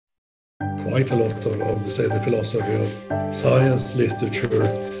quite a lot of say, the philosophy of science literature,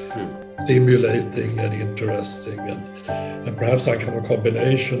 stimulating and interesting, and perhaps I have a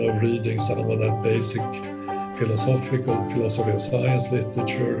combination of reading some of that basic philosophy of science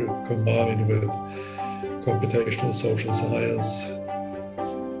literature combined with computational social science,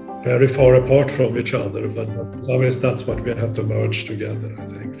 very far apart from each other, but always that's what we have to merge together, I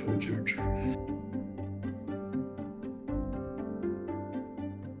think, for the future.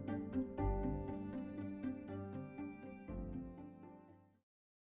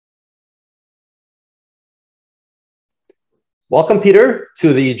 Welcome, Peter,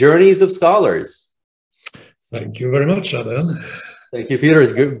 to the Journeys of Scholars. Thank you very much, Alan. Thank you, Peter.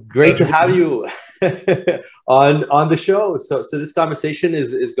 It's great to have you on the show. So this conversation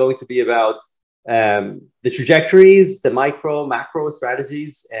is going to be about the trajectories, the micro, macro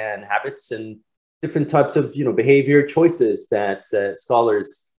strategies and habits and different types of behavior choices that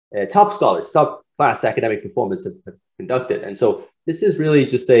scholars, top scholars, top-class academic performers have conducted. And so this is really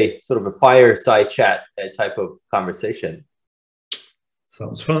just a sort of a fireside chat type of conversation.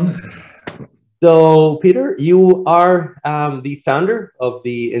 Sounds fun. So, Peter, you are the founder of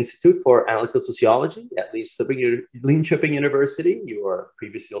the Institute for Analytical Sociology at Linköping University. You were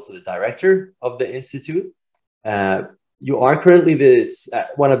previously also the director of the Institute. You are currently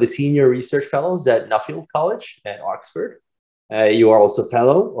one of the senior research fellows at Nuffield College at Oxford. You are also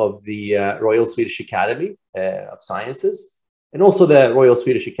fellow of the Royal Swedish Academy of Sciences, and also the Royal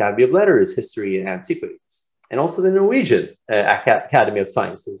Swedish Academy of Letters, History and Antiquities, and also the Norwegian Academy of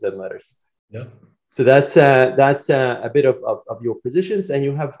Sciences and Letters. Yeah. So that's a bit of your positions, and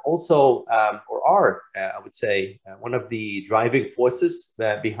you have also, or are, I would say, one of the driving forces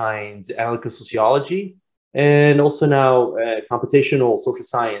behind analytical sociology, and also now computational social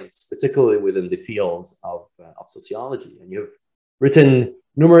science, particularly within the field of sociology. And you've written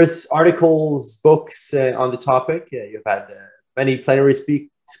numerous articles, books on the topic. You've had many plenary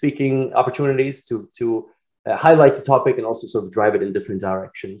speaking opportunities to highlight the topic and also sort of drive it in different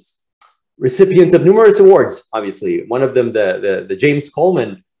directions. Recipient of numerous awards, obviously. One of them, the James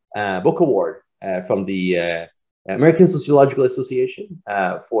Coleman Book Award from the American Sociological Association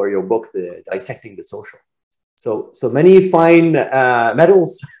for your book, Dissecting the Social. So many fine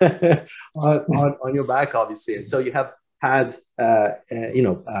medals on your back, obviously. And so you have had,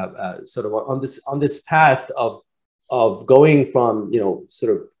 sort of on this path of going from,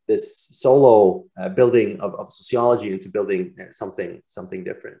 sort of this solo building of sociology into building something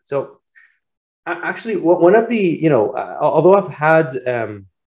different. So actually, one of the, although I've had,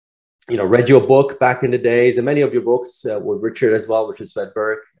 read your book back in the days, and many of your books with Richard as well, Richard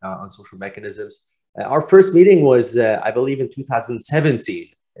Swedberg on social mechanisms. Our first meeting was, I believe, in 2017.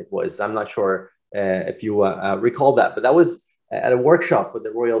 It was, I'm not sure if you recall that, but that was at a workshop with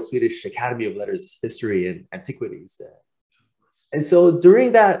the Royal Swedish Academy of Letters, History and Antiquities. And so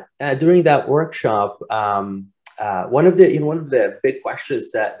during that workshop, one of the big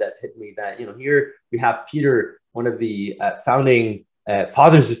questions that hit me, that here we have Peter, one of the founding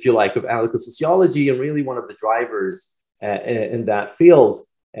fathers, if you like, of analytical sociology, and really one of the drivers in that field,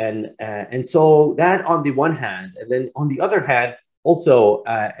 and so that on the one hand, and then on the other hand, also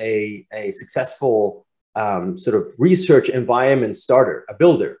a successful sort of research environment starter, a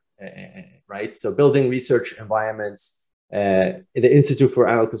builder, right? So building research environments. The Institute for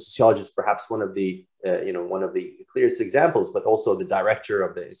Analytical Sociology is perhaps one of the clearest examples, but also the director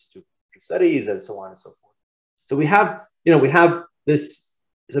of the Institute for Studies and so on and so forth. So we have this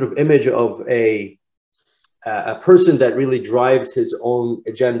sort of image of a person that really drives his own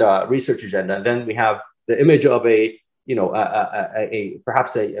agenda, research agenda, and then we have the image of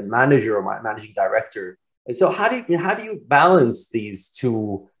perhaps a manager or managing director. And so how do you balance these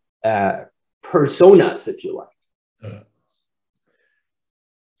two personas, if you like?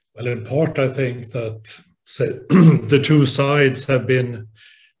 Well, in part, I think that the two sides have been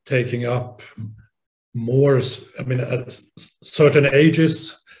taking up more, at certain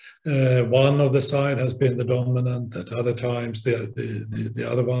ages, one of the side has been the dominant, at other times the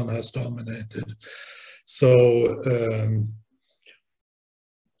other one has dominated. So,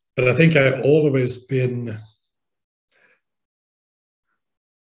 but I think I've always been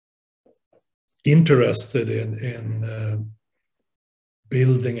interested in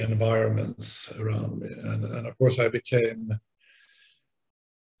building environments around me. And of course, I became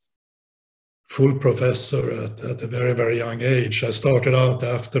full professor at a very, very young age. I started out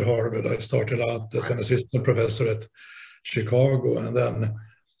after Harvard. I started out as an assistant professor at Chicago. And then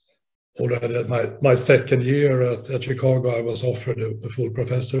already at my second year at Chicago, I was offered a full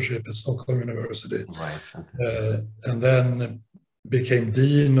professorship at Stockholm University. Right. Okay. And then became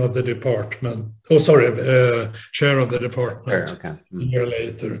dean of the department. Oh, sorry, chair of the department. Sure, okay. A year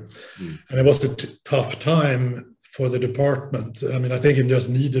later. And it was a tough time for the department. I mean, I think it just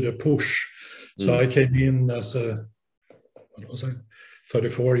needed a push. So I came in as a, what was I,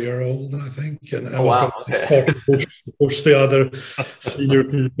 34-year-old, I think, and I was going to push the other senior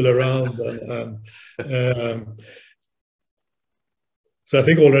people around. So I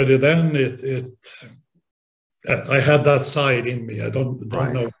think already then I had that side in me. I don't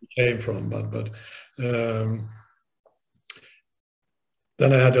know where it came from, but then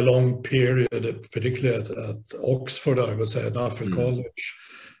I had a long period, particularly at Oxford, I would say, at Nuffield College,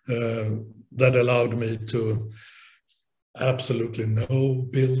 that allowed me to absolutely no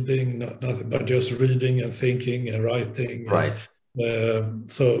building, nothing, but just reading and thinking and writing. Right.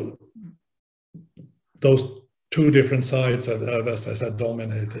 So those two different sides have, as I said,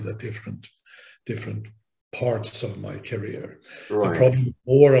 dominated at different parts of my career. Right. And probably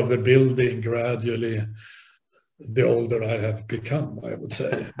more of the building gradually, the older I have become, I would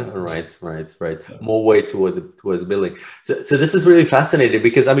say. Right. More way toward the building. So this is really fascinating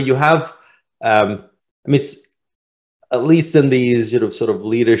because, I mean, you have, I mean, it's, at least in these sort of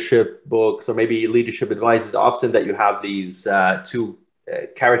leadership books or maybe leadership advice, is often that you have these two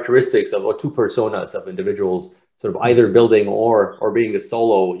characteristics of, or two personas of individuals, sort of either building or being a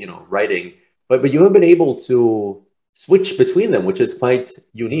solo, writing. But you have been able to switch between them, which is quite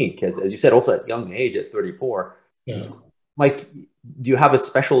unique, as you said, also at young age, at 34. Yeah. Like, do you have a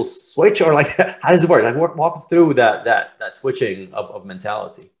special switch, or like, how does it work? Like, walk us through that switching of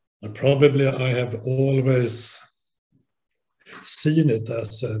mentality. Probably I have always seen it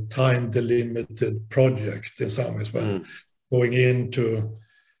as a time-delimited project in some ways. When going into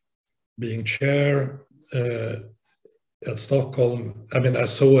being chair at Stockholm, I mean, I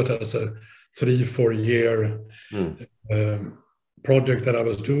saw it as a 3-4 year project that I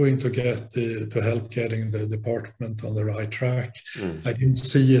was doing to help getting the department on the right track. I didn't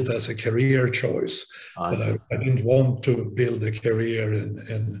see it as a career choice. But I didn't want to build a career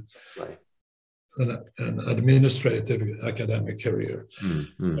in an administrative academic career.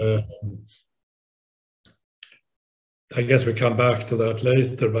 I guess we come back to that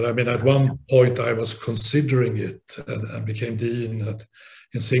later, but I mean, at one point I was considering it and became dean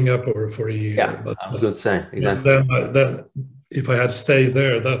in Singapore for a year. Yeah, but, I was going to say, exactly. Then if I had stayed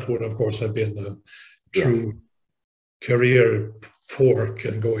there, that would of course have been a true career fork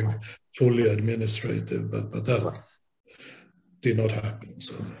and going fully administrative, but that did not happen.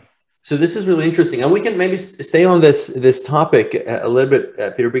 So this is really interesting, and we can maybe stay on this topic a little bit,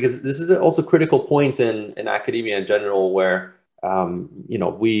 Peter, because this is also a critical point in academia in general, where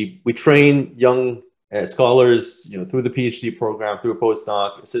we train young scholars, through the PhD program, through a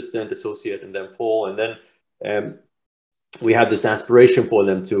postdoc, assistant, associate, and then full, and then we have this aspiration for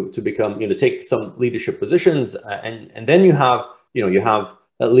them to become, take some leadership positions, and then you have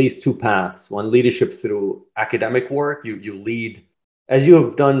at least two paths: one, leadership through academic work, you lead, as you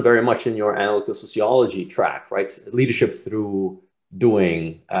have done very much in your analytical sociology track, right? Leadership through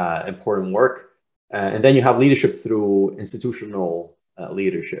doing important work. And then you have leadership through institutional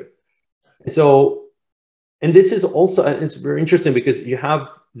leadership. So, and this is also, it's very interesting because you have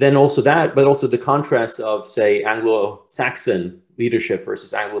then also that, but also the contrast of, say, Anglo-Saxon leadership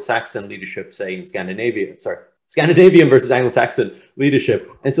versus Anglo-Saxon leadership, say, in Scandinavia, Scandinavian versus Anglo-Saxon leadership.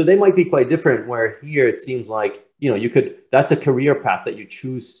 And so they might be quite different, where here it seems like, that's a career path that you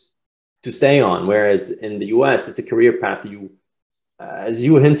choose to stay on. Whereas in the US, it's a career path as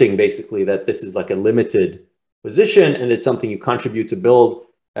you were hinting, basically, that this is like a limited position and it's something you contribute to build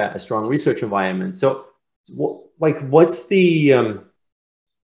a strong research environment. So what's the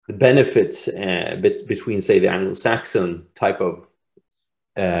benefits between, say, the Anglo-Saxon type of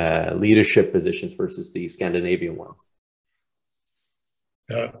leadership positions versus the Scandinavian ones?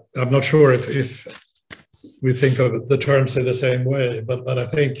 I'm not sure if we think of the terms in the same way, but I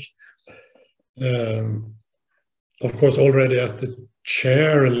think, of course, already at the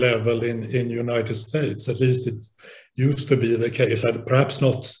chair level in United States, at least it used to be the case, perhaps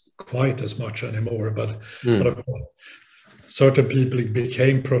not quite as much anymore, but of course, certain people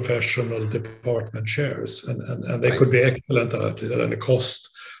became professional department chairs, and they could be excellent at it, and it cost,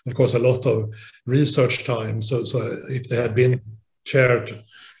 of course, a lot of research time. So if they had been chaired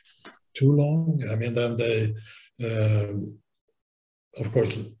too long, I mean, then they, of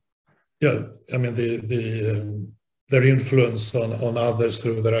course, I mean, their influence on others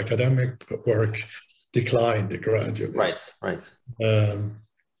through their academic work declined gradually. Right.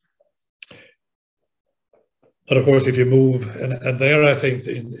 But of course, if you move, and there I think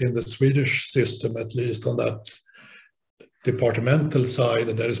in the Swedish system, at least on that departmental side,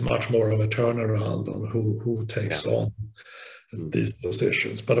 there is much more of a turnaround on who takes on these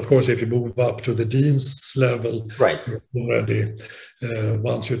positions. But of course, if you move up to the dean's level, you're already,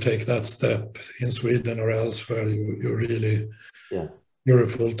 once you take that step in Sweden or elsewhere, you're really, you're a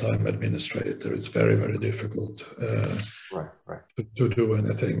full-time administrator. It's very, very difficult to do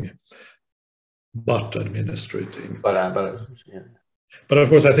anything but administrating. But of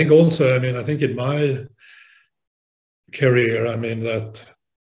course, I think also, I mean, I think in my career, I mean, that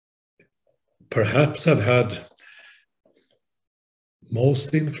perhaps I've had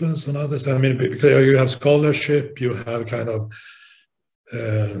most influence on others. I mean, because you have scholarship, you have kind of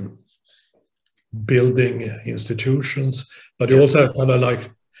building institutions, but you also have kind of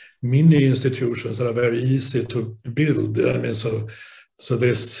like mini institutions that are very easy to build. I mean, so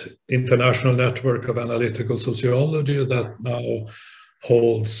this international network of analytical sociology that now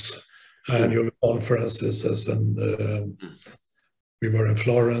holds annual conferences, and we were in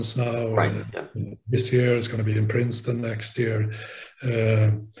Florence now. This year it's going to be in Princeton next year.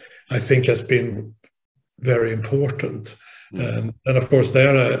 I think has been very important. And of course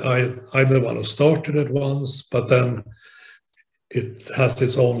there I'm the one who started it once, but then it has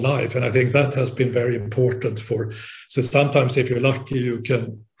its own life. And I think that has been very important so sometimes if you're lucky, you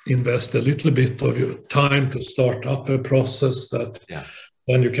can invest a little bit of your time to start up a process that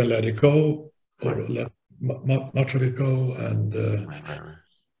then you can let it go, or let much of it go. And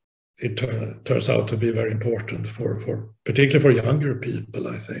it turns out to be very important for particularly for younger people,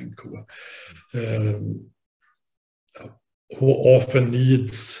 I think, who often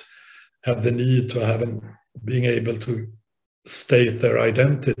have the need to have being able to state their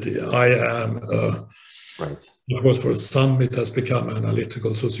identity. I am of course, for some it has become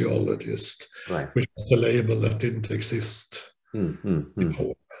analytical sociologist, which is a label that didn't exist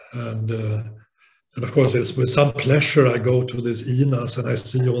before. And of course, it's with some pleasure I go to this INAS and I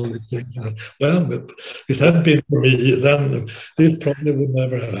see all the things. Well, but if it had been for me, then this probably would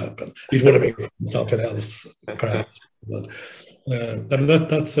never have happened. It would have been something else, perhaps. But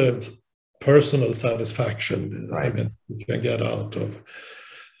that's a personal satisfaction. I mean, you can get out of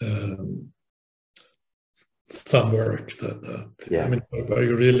some work I mean, where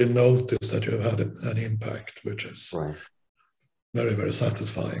you really notice that you have had an impact, which is very, very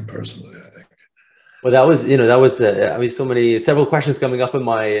satisfying personally, I think. Well, that was I mean, several questions coming up in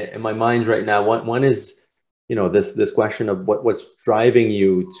my mind right now. One is, this question of what's driving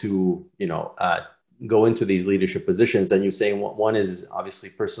you to, go into these leadership positions. And you're saying one is obviously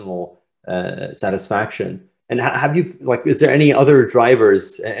personal satisfaction. And have you, is there any other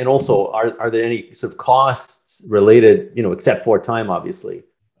drivers? And also, are there any sort of costs related, except for time, obviously?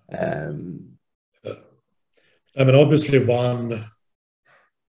 I mean, obviously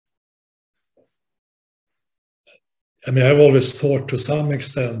I've always thought to some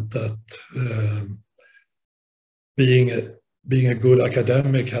extent that being a good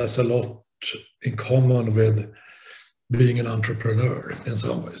academic has a lot in common with being an entrepreneur in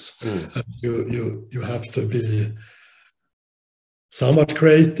some ways. And you have to be somewhat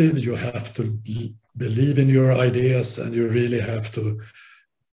creative, you have to believe in your ideas, and you really have to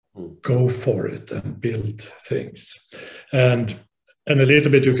go for it and build things. And a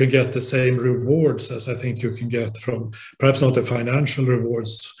little bit you can get the same rewards as I think you can get from, perhaps not the financial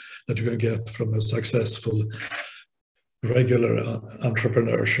rewards that you can get from a successful regular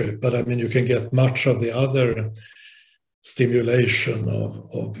entrepreneurship, but I mean, you can get much of the other stimulation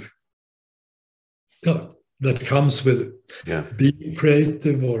that comes with being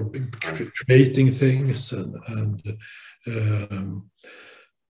creative or creating things, and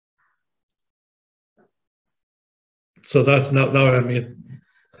so that now I mean,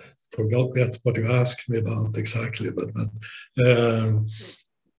 forgot what you asked me about exactly, but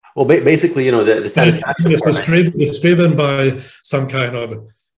well, basically, the satisfaction it's driven by some kind of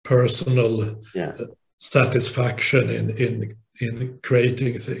personal satisfaction in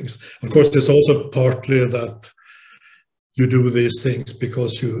creating things. Of course, it's also partly that you do these things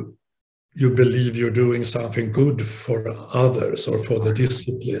because you believe you're doing something good for others or for the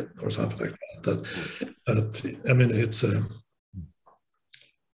discipline or something like that. I mean, it's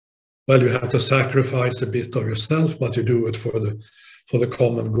well, you have to sacrifice a bit of yourself, but you do it for the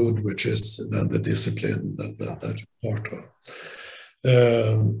common good, which is then the discipline that you're part of.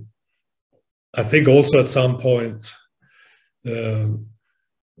 I think also at some point,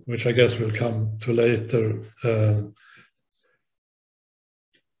 which I guess we'll come to later,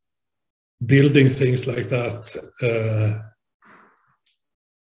 building things like that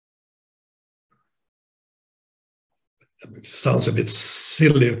sounds a bit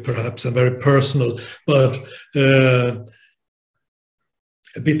silly perhaps and very personal, but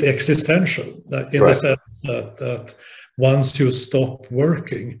a bit existential, that in the sense that once you stop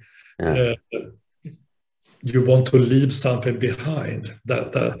working, you want to leave something behind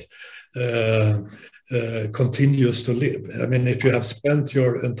that continues to live. I mean, if you have spent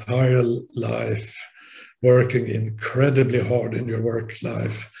your entire life working incredibly hard in your work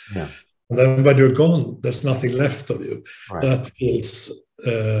life, and then when you're gone, there's nothing left of you. That feels,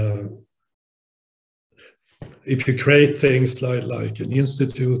 if you create things like an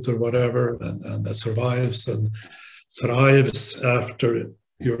institute or whatever, and that survives and thrives after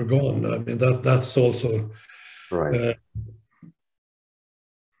you're gone, I mean, that's also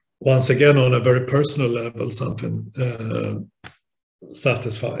once again, on a very personal level, something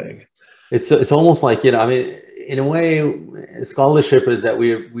satisfying. It's almost like, I mean, in a way, scholarship is that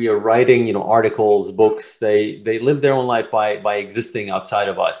we are writing, articles, books. They live their own life by existing outside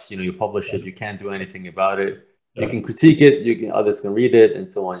of us. You publish it, you can't do anything about it. You can critique it, others can read it, and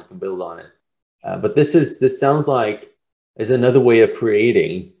so on. You can build on it. But this sounds like is another way of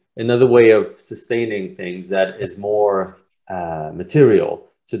creating, another way of sustaining things that is more material.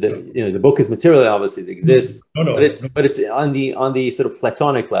 So the book is material, obviously it exists, but it's on the sort of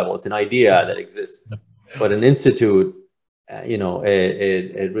platonic level. It's an idea that exists. But an institute,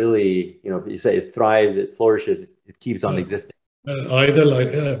 it really, if you say it thrives, it flourishes, it keeps on existing. Either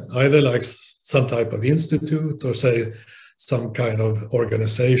like some type of institute, or say some kind of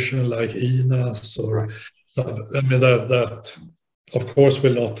organization like INAS, or I mean that of course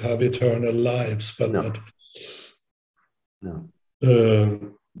will not have eternal lives, but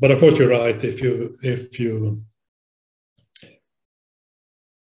but of course you're right. If you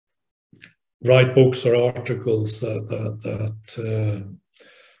write books or articles that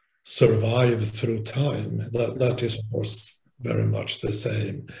survive through time, that is of course very much the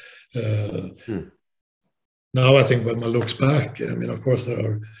same. Now I think when one looks back, I mean, of course there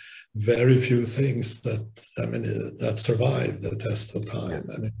are very few things that survive the test of time.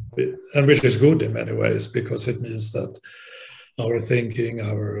 I mean, and which is good in many ways, because it means that our thinking,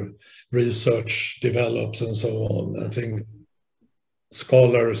 our research develops and so on. I think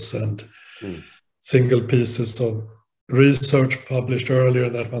scholars and single pieces of research published earlier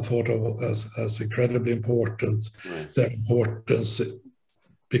that one thought of as incredibly important, their importance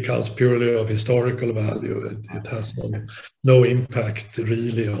becomes purely of historical value. It has no impact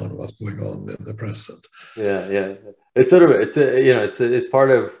really on what's going on in the present. It's sort of it's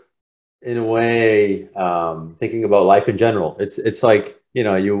part of, in a way, thinking about life in general. It's like,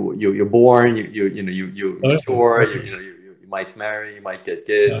 you're born, you mature, you might marry, you might get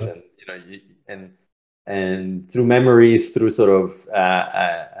kids, and through memories, through sort of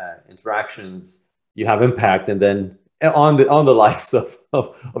interactions, you have impact, and then on the lives of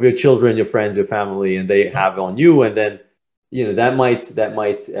your children, your friends, your family, and they have on you, and then that might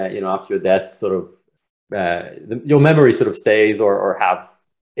after your death, sort of your memory sort of stays or have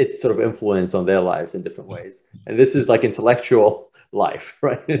its sort of influence on their lives in different ways. And this is like intellectual life,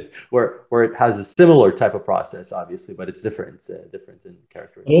 right? where it has a similar type of process, obviously, but it's different in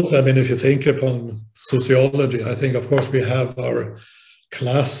character. Also, I mean, if you think upon sociology, I think, of course, we have our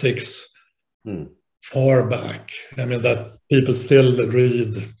classics far back. I mean, that people still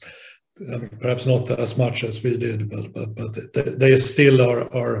read, I mean, perhaps not as much as we did, but they still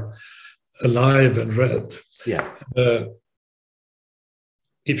are alive and read.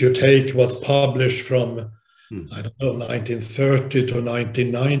 If you take what's published from, I don't know, 1930 to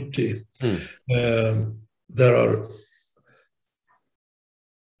 1990, there are,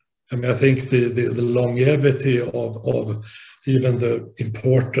 I mean, I think the longevity of even the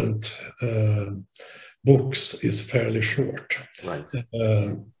important books is fairly short.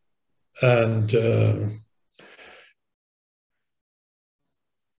 And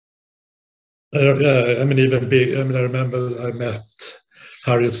I mean, even big, I mean, I remember I met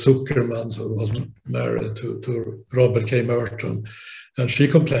Harriet Zuckerman, who was married to Robert K. Merton, and she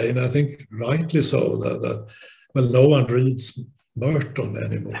complained, I think rightly so, that well, no one reads Merton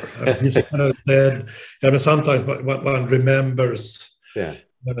anymore. I mean, he's kind of dead. I mean, sometimes one remembers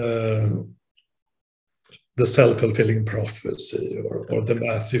the self-fulfilling prophecy or the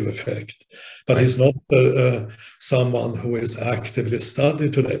Matthew effect, but he's not someone who is actively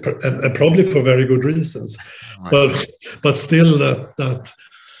studied today, and probably for very good reasons. But still, that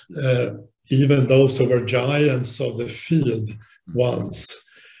even those who were giants of the field once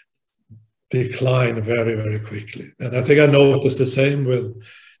decline very, very quickly. And I think I noticed the same with,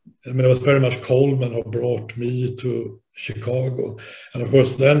 I mean, it was very much Coleman who brought me to Chicago. And of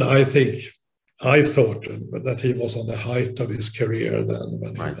course, then I thought that he was on the height of his career then,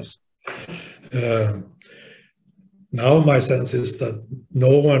 when he was. now my sense is that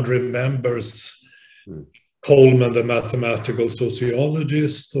no one remembers Coleman, the mathematical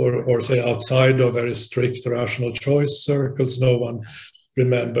sociologist, or say outside of very strict rational choice circles, no one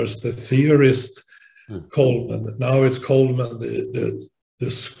remembers the theorist Coleman. Now it's Coleman, the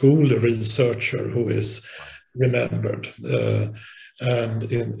school researcher, who is remembered, and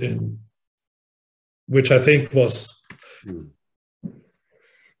in which I think was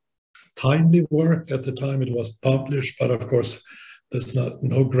timely work at the time it was published, but of course there's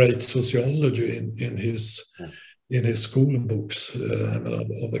no great sociology in his school books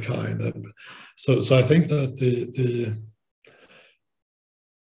of the kind. And so I think that the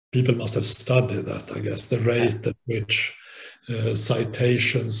people must have studied that, I guess, the rate at which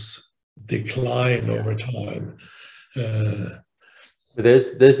citations decline over time.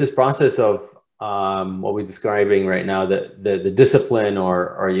 There's this process of what we're describing right now, the discipline,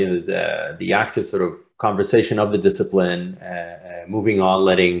 or the active sort of conversation of the discipline, moving on,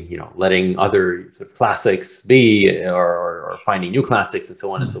 letting other sort of classics be, or finding new classics, and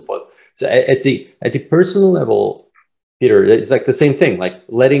so on and so forth. So at a personal level, Peter, it's like the same thing. Like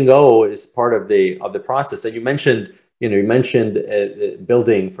letting go is part of the process. And you mentioned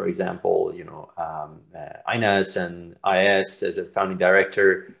building, for example, INAS and IS as a founding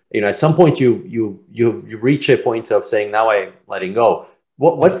director. At some point you reach a point of saying, now I'm letting go.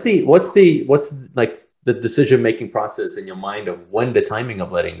 What's like the decision-making process in your mind of when the timing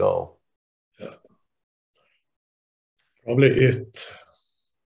of letting go? Yeah. Probably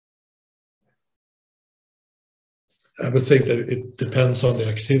I would think that it depends on the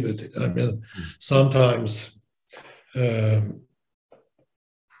activity. I mean, sometimes, I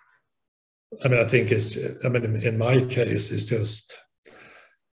think in my case, it's just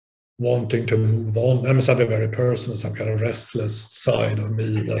wanting to move on. I mean, something very personal, some kind of restless side of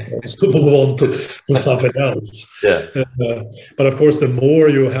me that wants to move on to something else. Yeah. But of course, the more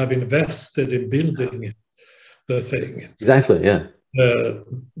you have invested in building the thing, exactly, yeah,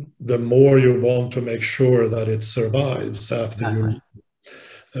 the more you want to make sure that it survives after you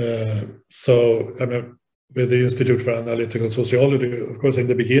leave. So, I mean, with the Institute of Analytical Sociology, of course, in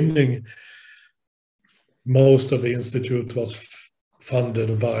the beginning, most of the institute was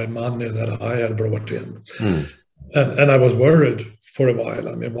funded by money that I had brought in. And I was worried for a while.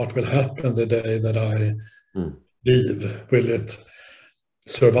 I mean, what will happen the day that I leave? Will it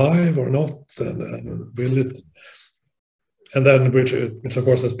survive or not? And will it? And then, which of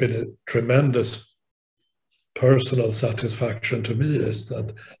course has been a tremendous personal satisfaction to me, is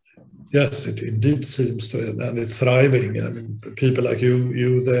that yes, it indeed seems to, and it's thriving. I mean, people like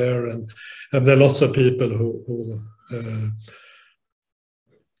you there, and there are lots of people who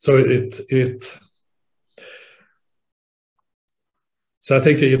so I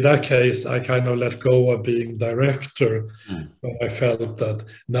think in that case, I kind of let go of being director, but I felt that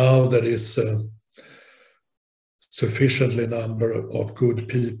now there is a sufficiently number of good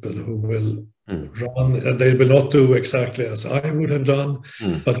people who will run, and they will not do exactly as I would have done,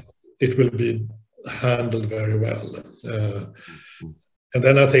 but it will be handled very well. And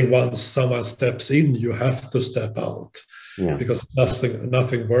then I think once someone steps in, you have to step out, because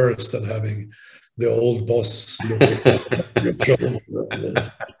nothing worse than having the old boss looking at your shoulder.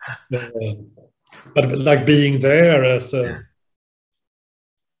 But like being there as a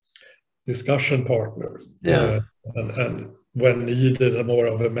discussion partner, and when needed, more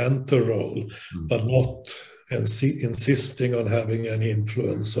of a mentor role, but not insisting on having any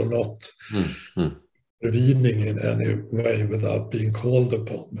influence, or not intervening in any way without being called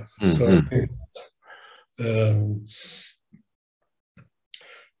upon. So,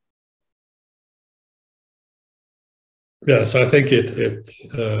 so I think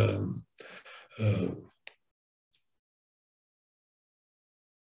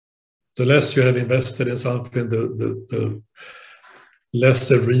the less you have invested in something, the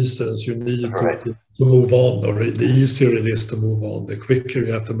lesser reasons you need to move on, or the easier it is to move on, the quicker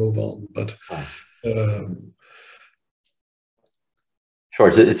you have to move on. But sure,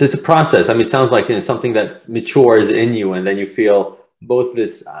 it's a process. I mean, it sounds like something that matures in you, and then you feel both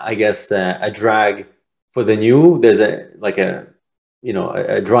this, I guess, a drag for the new. There's a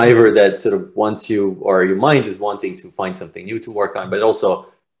driver that sort of wants you, or your mind is wanting to find something new to work on, but also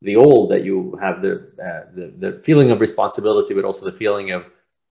the old, that you have the feeling of responsibility, but also the feeling of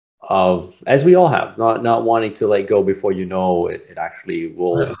as we all have, not wanting to let go before you know it actually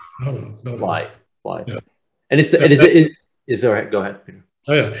will fly. Yeah. And it's all right. Go ahead, Peter.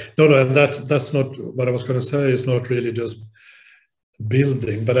 And that's not what I was going to say. It's not really just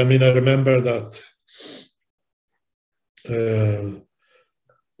building, but I mean, I remember that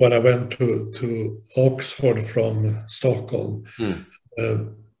when I went to Oxford from Stockholm,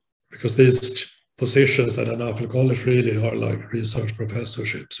 because these positions at Nuffield College really are like research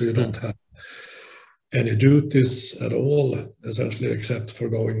professorships, so you don't have any duties at all, essentially, except for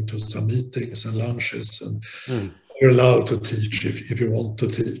going to some meetings and lunches, and you're allowed to teach if you want to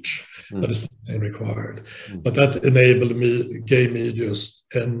teach, but it's not required. But that enabled me, gave me just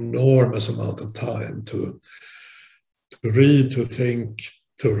enormous amount of time to read, to think,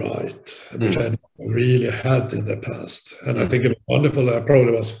 to write, which I really had in the past. And I think it was wonderful. I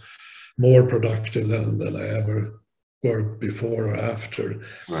probably was more productive than I ever were before or after.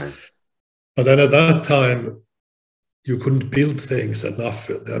 Right. But then at that time, you couldn't build things at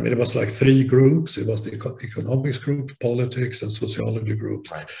Nuffield. I mean, it was like 3 groups. It was the economics group, politics, and sociology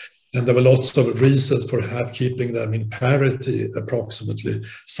groups. Right. And there were lots of reasons for keeping them in parity, approximately,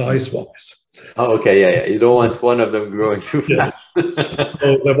 size-wise. Oh, okay, yeah. You don't want one of them growing too fast.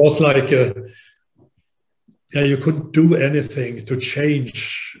 So there was like you couldn't do anything to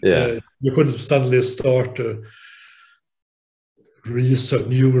change. You couldn't suddenly start a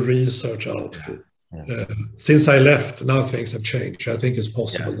new research outfit. Since I left, now things have changed. I think it's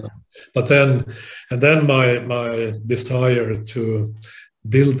possible now. But then my desire to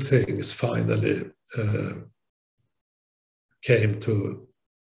build things finally came to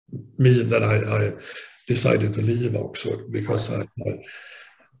me, that I decided to leave Oxford, because I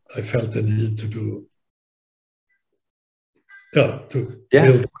felt the need to do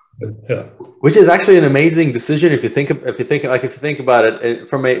build. Which is actually an amazing decision if you think about it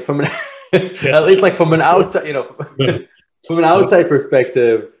from an at least like from an outside, from an outside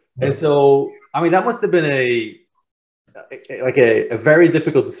perspective. And so, I mean, that must have been a very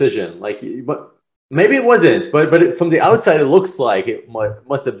difficult decision. But maybe it wasn't, but from the outside, it looks like it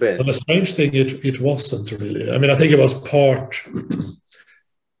must have been. Well, the strange thing, it wasn't really. I mean, I think it was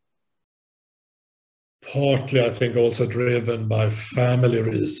partly, I think, also driven by family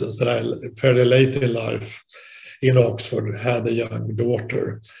reasons, that I fairly late in life in Oxford had a young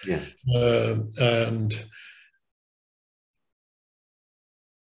daughter. And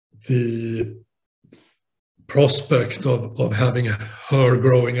the prospect of having her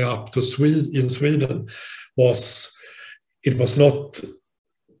growing up in Sweden was not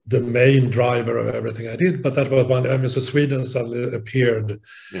the main driver of everything I did, but that was one. I mean, so Sweden suddenly appeared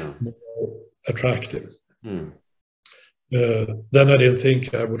more attractive. Then I didn't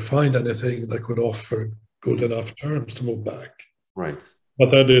think I would find anything that could offer good enough terms to move back. Right.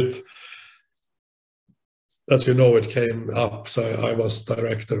 But then as you know, it came up. So I was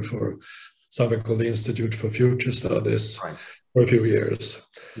director for something called the Institute for Future Studies for a few years.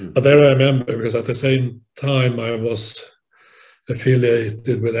 But there I remember, because at the same time I was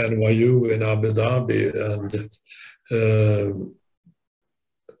affiliated with NYU in Abu Dhabi,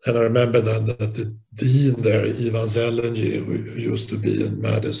 and I remember then that the dean there, Ivan Zellenji, who used to be in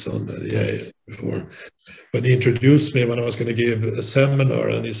Madison and Yale before, when he introduced me when I was going to give a seminar,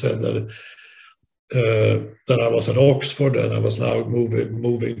 and he said that I was at Oxford and I was now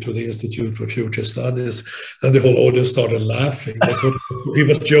moving to the Institute for Future Studies, and the whole audience started laughing. They thought he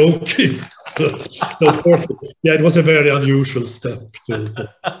was joking. So of course, it was a very unusual step.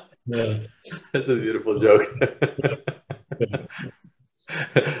 That's a beautiful joke.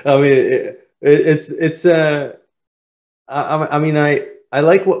 I mean, I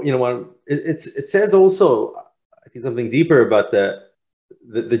like what, it says also, I think, something deeper about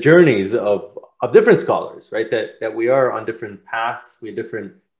the journeys of different scholars, right? That we are on different paths, we have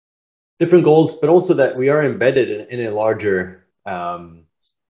different goals, but also that we are embedded in a larger,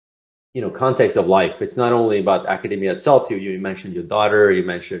 context of life. It's not only about academia itself. You mentioned your daughter, you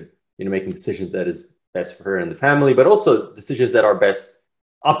mentioned, making decisions that is best for her and the family, but also decisions that are best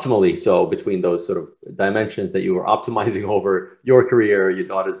optimally so between those sort of dimensions that you were optimizing over your career, your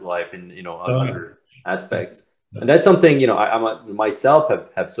daughter's life, and other aspects. And that's something I myself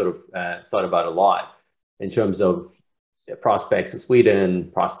have sort of thought about a lot in terms of prospects in Sweden,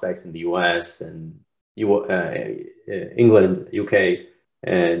 prospects in the US and England, UK,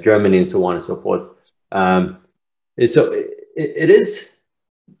 and Germany, and so on and so forth. So it is.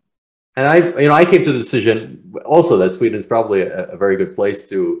 And I came to the decision also that Sweden is probably a very good place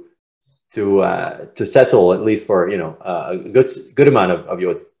to settle, at least for a good amount of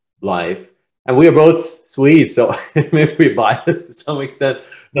your life. And we are both Swedes, so maybe we're biased to some extent.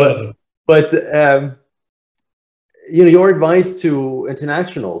 But your advice to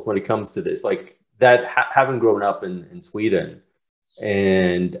internationals when it comes to this, like that haven't grown up in Sweden,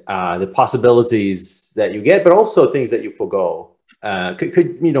 and the possibilities that you get, but also things that you forgo.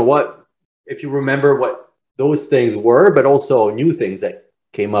 Could if you remember what those things were, but also new things that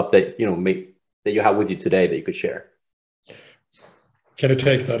came up that, you know, that you have with you today that you could share? Can you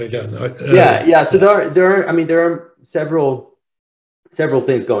take that again? Yeah. So there are several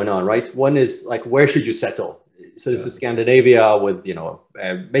things going on, right? One is like, where should you settle? So this is Scandinavia with, you know,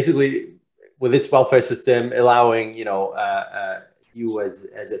 basically with its welfare system allowing, you know, you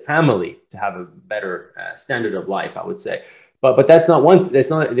as a family to have a better standard of life, I would say. But that's not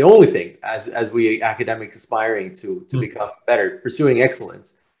the only thing as we academics aspiring to become better, pursuing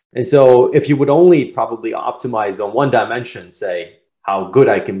excellence. And so if you would only probably optimize on one dimension, say how good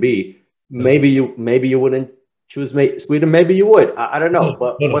I can be, maybe you wouldn't choose Sweden, maybe you would. I don't know.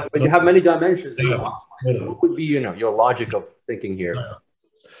 But when you have many dimensions that you optimize, so what would be, you know, your logic of thinking here?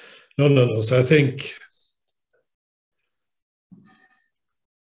 No. So I think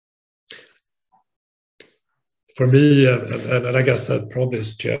for me, and I guess that probably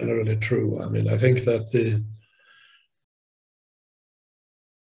is generally true. I mean, I think that the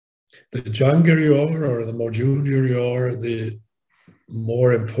younger you are, or the more junior you are, the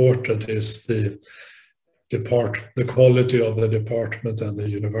more important is the quality of the department and the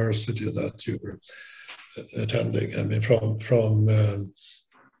university that you're attending. I mean, from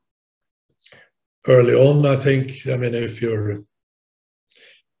early on, I think. I mean, if you're,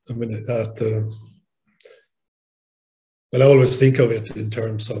 I mean, well, I always think of it in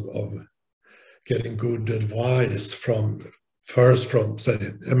terms of getting good advice from say,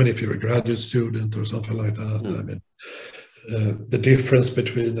 I mean, if you're a graduate student or something like that. I mean, the difference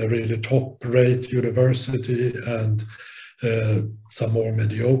between a really top-rate university and some more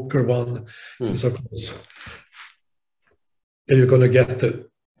mediocre one is, of course, you're going to get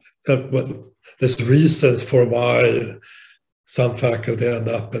there's reasons for why some faculty end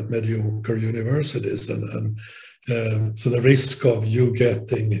up at mediocre universities, and so the risk of you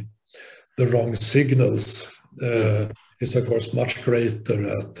getting the wrong signals is, of course, much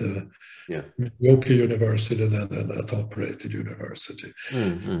greater at mediocre university than a top-rated university.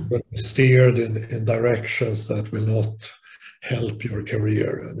 But steered in directions that will not help your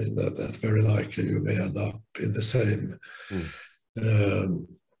career. I mean, that very likely you may end up in the same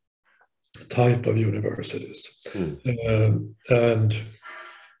type of universities. And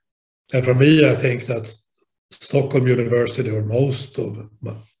for me, I think that Stockholm University, or most of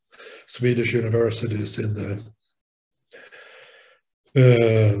Swedish universities in the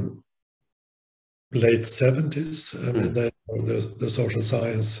late 70s, I mean, the social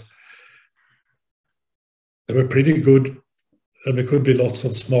science, they were pretty good. And there could be lots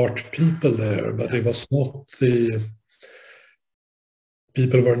of smart people there, but it was not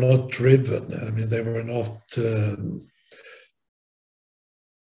people were not driven. I mean, they were not,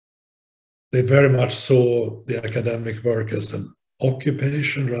 they very much saw the academic work as an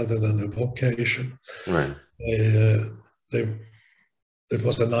occupation rather than a vocation. Right. It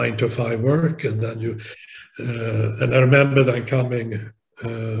was a 9-to-5 work, and then you, and I remember then coming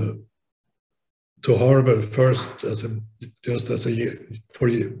to Harvard first just as a year, for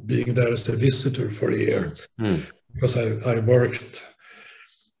being there as a visitor for a year, because I worked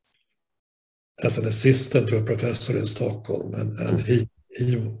as an assistant to a professor in Stockholm, and he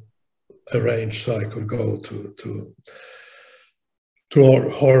arranged so I could go to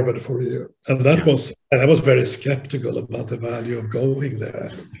Harvard for a year, and that was, and I was very skeptical about the value of going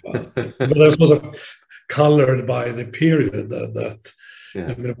there, but that was sort of colored by the period that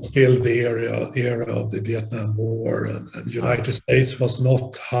I mean, it was still the era of the Vietnam War, and the United States was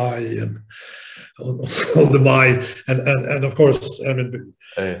not high on the mind, and of course, I mean,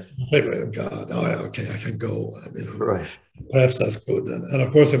 God, okay, I can go. I mean, perhaps that's good, and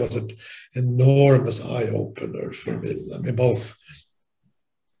of course, it was an enormous eye opener for me. I mean, both,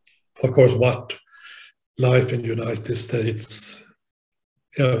 of course, what life in the United States,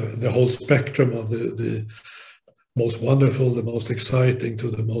 the whole spectrum of the most wonderful, the most exciting to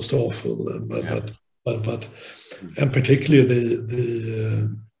the most awful, but and particularly the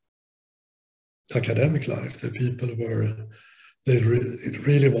academic life, the people were, it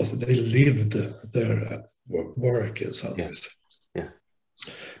really was, they lived their work in some ways.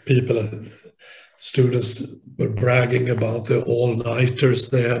 People, students were bragging about the all-nighters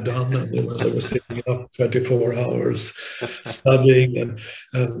they had done, and they were sitting up 24 hours studying. And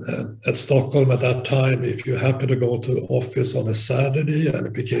at Stockholm at that time, if you happened to go to office on a Saturday and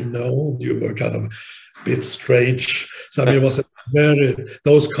it became known, you were kind of a bit strange. So I mean, it was a very,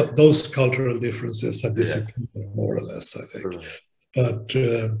 those cultural differences have disappeared more or less, I think. But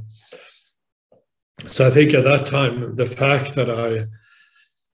so I think at that time, the fact that I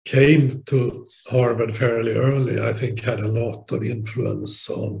came to Harvard fairly early, I think, had a lot of influence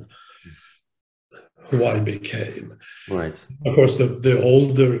on who I became. Right. Of course, the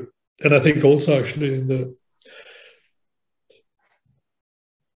older, and I think also actually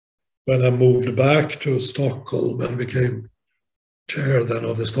when I moved back to Stockholm and became chair then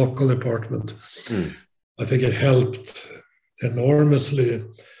of the Stockholm department, I think it helped enormously.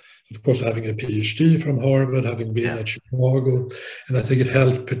 Of course, having a PhD from Harvard, having been at Chicago, and I think it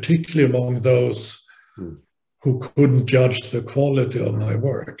helped particularly among those who couldn't judge the quality of my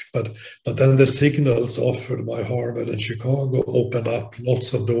work. But then the signals offered by Harvard and Chicago opened up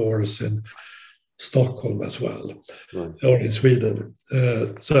lots of doors in Stockholm as well, or in Sweden.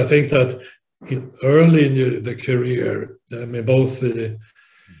 So I think that early in the career, I mean, both the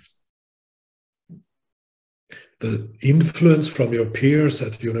influence from your peers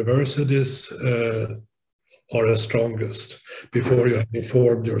at universities are the strongest before you have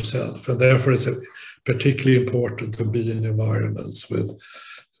informed yourself. And therefore, it's particularly important to be in environments with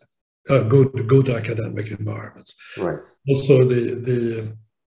good academic environments. Right. Also, the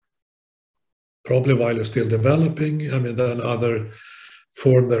probably while you're still developing, I mean, then other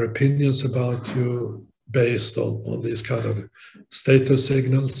form their opinions about you based on these kind of status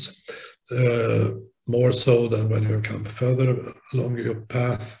signals, more so than when you come further along your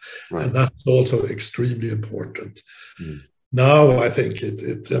path. Right. And that's also extremely important. Now, I think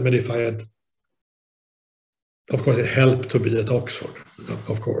I mean, if I had, of course, it helped to be at Oxford,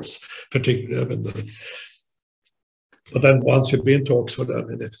 of course, particularly, I mean, but then once you've been to Oxford, I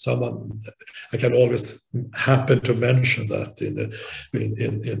mean, if someone, I can always happen to mention that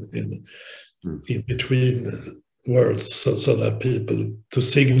in between words, so that people, to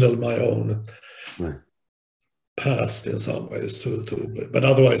signal my own past in some ways. But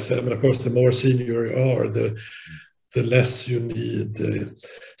otherwise, I mean, of course, the more senior you are, the less you need the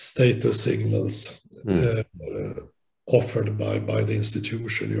status signals offered by the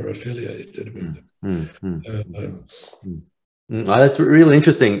institution you're affiliated with. That's really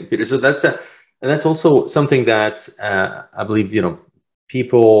interesting, Peter. So that's also something that I believe, you know,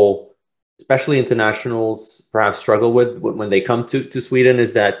 people, especially internationals, perhaps struggle with when they come to Sweden,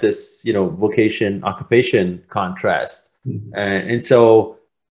 is that this, you know, vocation occupation contrast. And so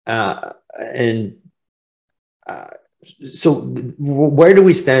where do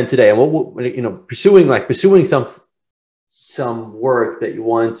we stand today? And what, you know, pursuing some work that you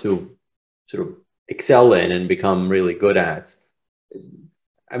want to sort of excel in and become really good at.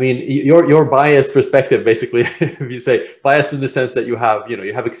 I mean, your biased perspective, basically, if you say biased in the sense that you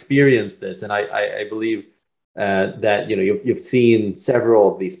have experienced this, and I believe that, you know, you've seen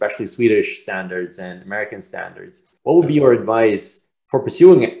several of these, especially Swedish standards and American standards. What would be your advice for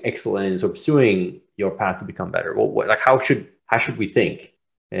pursuing excellence or pursuing your path to become better? Like how should we think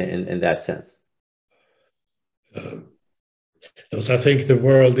in that sense? So I think the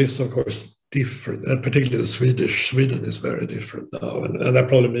world is, of course, different, and particularly Sweden is very different now, and that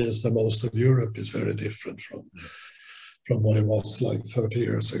probably means that most of Europe is very different from what it was like 30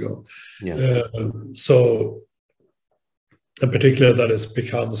 years ago. So, and particularly that it's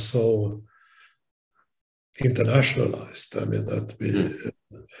become so internationalized. I mean, that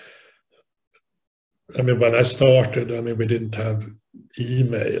I mean, when I started, I mean, we didn't have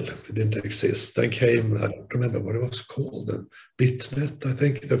email, it didn't exist. Then came, I don't remember what it was called, the Bitnet, I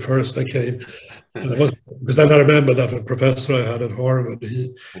think, the first that came. Because then I remember that a professor I had at Harvard,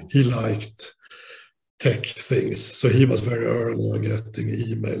 he liked tech things, so he was very early on getting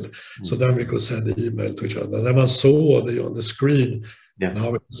email. So then we could send the email to each other. And then I saw on the screen,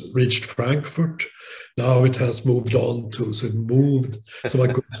 now it's reached Frankfurt. Now it has moved on so I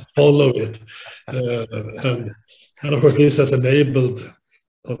could follow it. And of course, this has enabled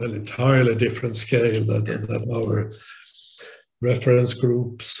on an entirely different scale that our reference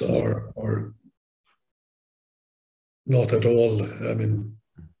groups are not at all, I mean,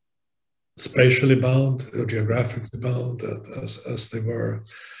 spatially bound or geographically bound as they were.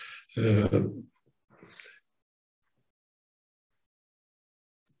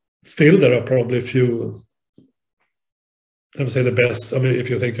 Still, there are probably a few, I would say the best, I mean, if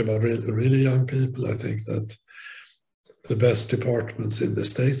you think about really young people, I think that the best departments in the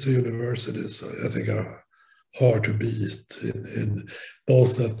States or universities, I think, are hard to beat in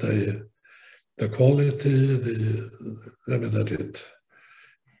both that the quality,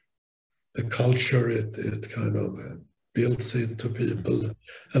 the culture it kind of builds into people,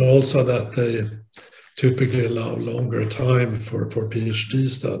 and also that they typically allow longer time for PhD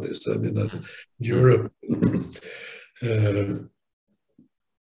studies. I mean, that Europe, you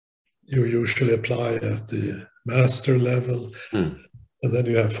usually apply at the master level, and then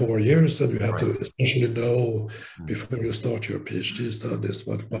you have 4 years, and you have to especially know before you start your PhD studies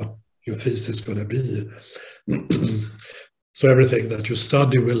what your thesis going to be. So everything that you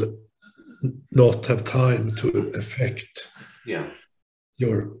study will not have time to affect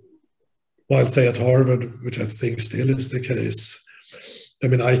your, while say at Harvard, which I think still is the case. I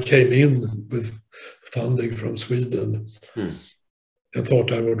mean, I came in with funding from Sweden and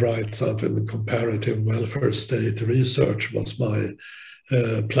thought I would write something comparative welfare state research was my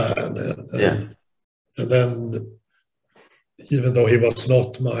plan. And then, even though he was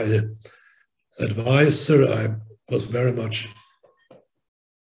not my advisor, I was very much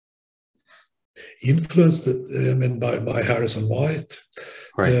influenced by Harrison White,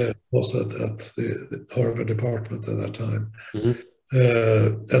 was at the Harvard department at that time,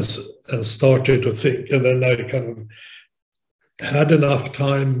 and started to think. And then I kind of had enough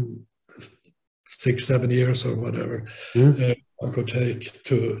time, 6-7 years or whatever, I could take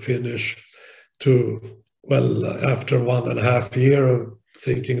to finish after 1.5 years of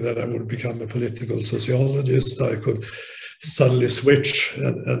thinking that I would become a political sociologist, I could suddenly switch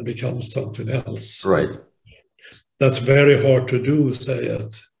and become something else. Right. That's very hard to do, say,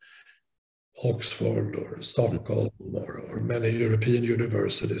 at Oxford or Stockholm or many European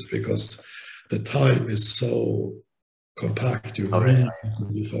universities, because the time is so compact. You really need to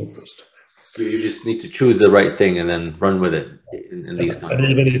be focused. You just need to choose the right thing and then run with it in these kinds. And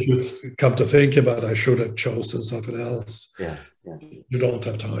even if you come to think about it, I should have chosen something else. You don't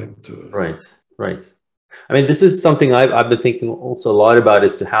have time to. Right. I mean, this is something I've been thinking also a lot about,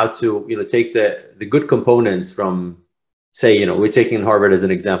 as to how to, take the good components from, say, we're taking Harvard as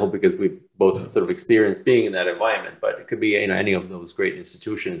an example because we both sort of experienced being in that environment, but it could be, any of those great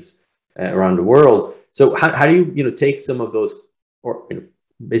institutions around the world. So how do you, take some of those, or,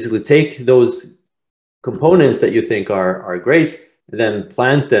 basically take those components that you think are great, and then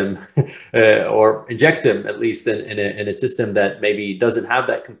plant them or inject them, at least in a system that maybe doesn't have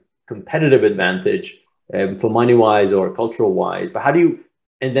that competitive advantage for money-wise or cultural-wise. But how do you,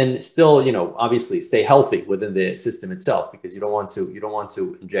 and then still, obviously stay healthy within the system itself, because you don't want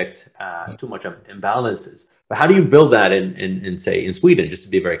to inject too much imbalances. But how do you build that in say, in Sweden, just to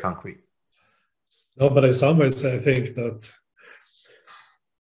be very concrete? No, but in some ways, I think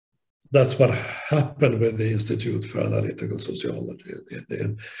that's what happened with the Institute for Analytical Sociology.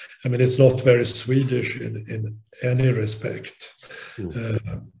 I mean, it's not very Swedish in any respect.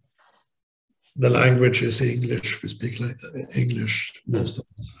 The language is English. We speak like English, most of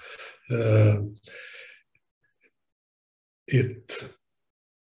us. It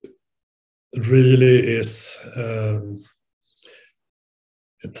really is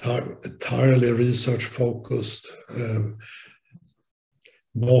entirely research focused.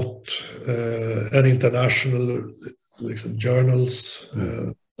 Not any international journals.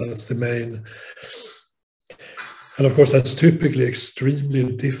 That's the main. And of course, that's typically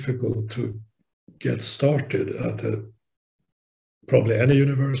extremely difficult to get started at probably any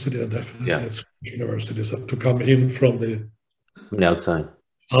university, and definitely at Swedish universities, to come in from the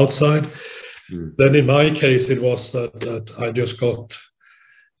outside. Then in my case, it was that I just got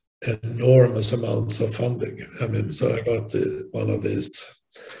enormous amounts of funding. I mean, so I got one of these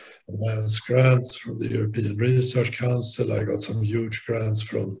advanced grants from the European Research Council. I got some huge grants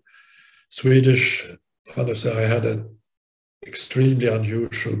from Swedish. Honestly, I had an extremely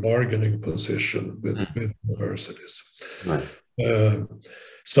unusual bargaining position with universities.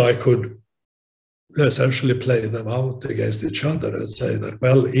 So I could essentially play them out against each other and say that,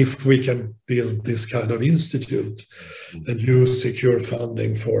 well, if we can build this kind of institute and you secure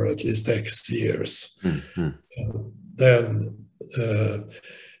funding for at least X years, then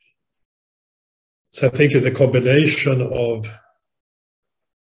so I think the combination of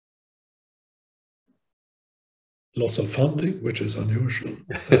lots of funding, which is unusual,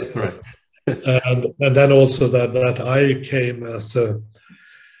 and then also that I came as a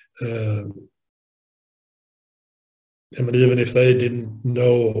I mean, even if they didn't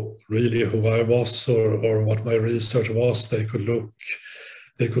know really who I was or what my research was, they could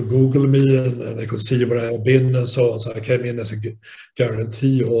Google me and they could see where I have been and so on. So I came in as a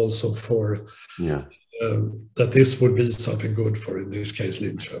guarantee also for that this would be something good for, in this case,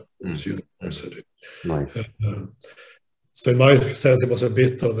 Linköping University. So in my sense, it was a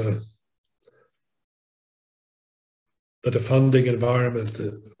bit of that the funding environment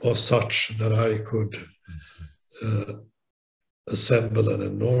was such that I could assemble an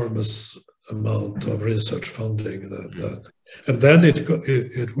enormous amount of research funding and then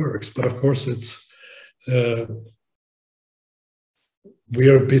it works. But of course, it's we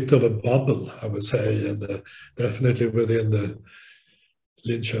are a bit of a bubble, I would say, and definitely within the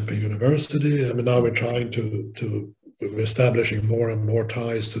Linköping University. I mean, now we're trying to we're establishing more and more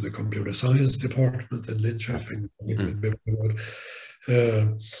ties to the computer science department in Linköping.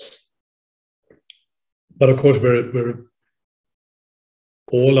 But of course, we're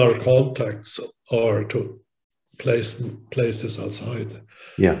all our contacts are to places outside.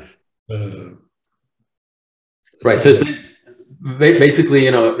 Yeah. Right. So it's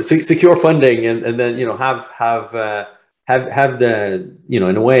basically, secure funding, and then have the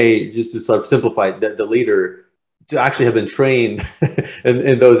in a way, just to sort of simplify, the leader to actually have been trained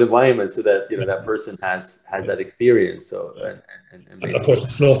in those environments, so that that person has that experience. So and of course,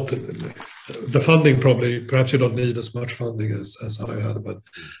 it's not the funding. Perhaps you don't need as much funding as I had, but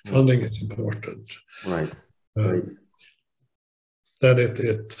funding is important. Right. Right. Then it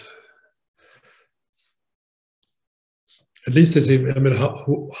at least it's, I mean,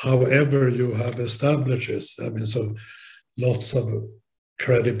 however you have established this, I mean, so lots of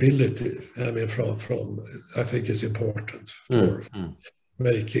credibility, I mean, from I think is important for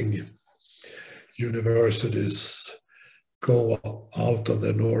making universities go out of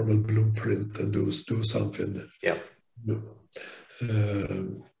their normal blueprint and do something. Yeah.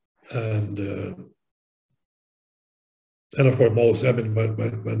 And of course, most, I mean,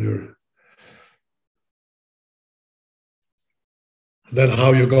 when you're, then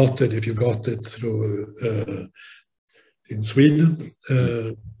how you got it, if you got it through in Sweden,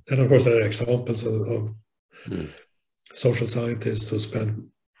 and of course there are examples of social scientists who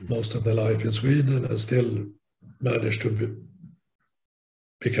spent most of their life in Sweden and still managed to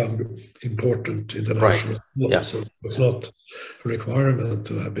become important international. Right. Yeah. So it's not a requirement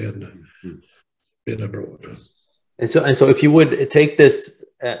to have been abroad. And so if you would take this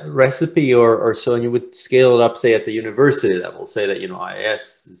recipe or so, and you would scale it up, say at the university level, say that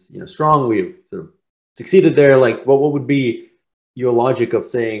IAS is strong, we've sort of succeeded there. Like, what would be your logic of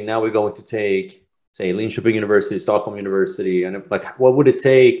saying now we're going to take, say, Linköping University, Stockholm University, and like, what would it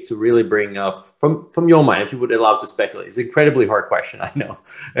take to really bring up from your mind, if you would allow to speculate? It's an incredibly hard question, I know,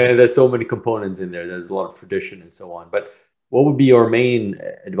 and there's so many components in there. There's a lot of tradition and so on. But what would be your main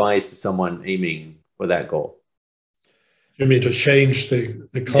advice to someone aiming for that goal? You mean to change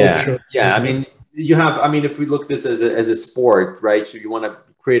the culture? Yeah. I mean, if we look at this as a sport, right? So you want to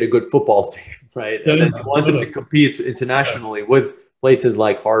create a good football team, right? And then you want them to compete internationally with places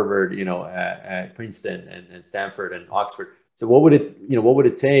like Harvard, Princeton and Stanford and Oxford. So what would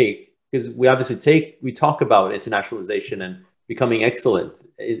it take? Because we talk about internationalization and becoming excellent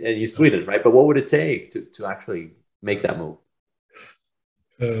in Sweden, right? But what would it take to actually make that move?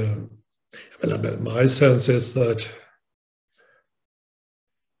 Well, my sense is that,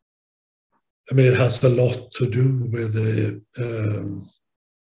 I mean, it has a lot to do with the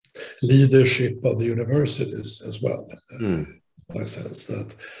leadership of the universities as well. My sense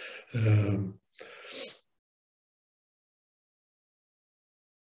that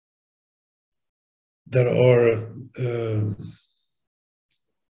there are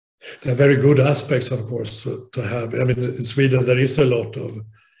very good aspects, of course, to have. I mean, in Sweden there is a lot of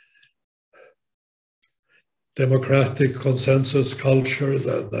democratic consensus culture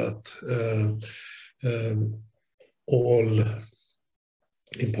that all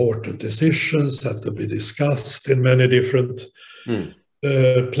important decisions have to be discussed in many different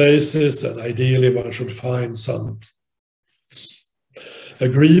places, and ideally one should find some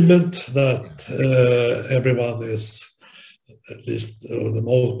agreement that everyone is, at least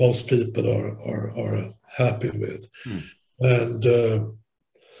most people are happy with. And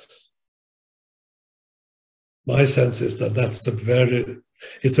my sense is that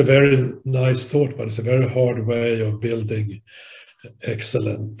it's a very nice thought, but it's a very hard way of building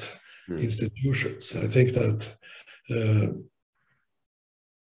excellent institutions. I think that,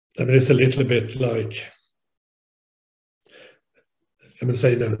 I mean, it's a little bit like, I mean,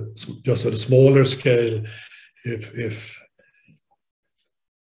 say just on a smaller scale, if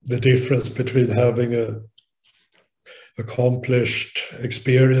the difference between having a accomplished,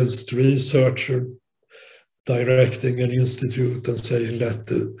 experienced researcher directing an institute and saying, let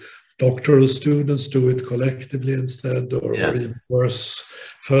the doctoral students do it collectively instead, or even worse,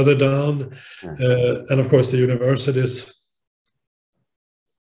 further down. And of course, the universities,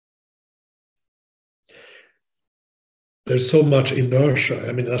 there's so much inertia.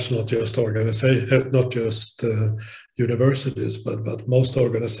 I mean, that's not just organization, not just universities, but most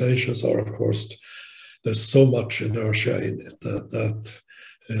organizations are, of course, there's so much inertia in it that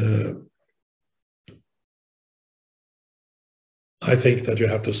I think that you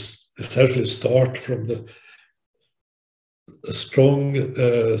have to essentially start from a strong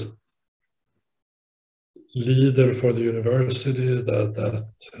leader for the university that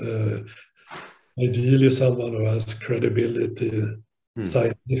ideally someone who has credibility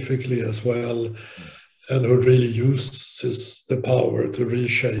scientifically as well, and who really uses the power to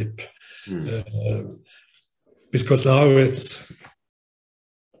reshape. Because now it's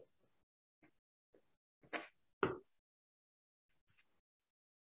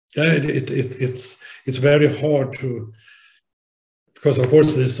it's very hard to, because of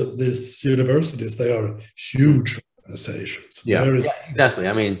course these universities, they are huge organizations. Yeah, exactly.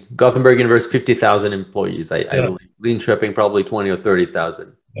 I mean, Gothenburg University, 50,000 employees. I believe Linköping probably 20 or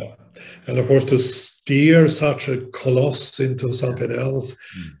 30,000. Yeah, and of course to steer such a coloss into something else,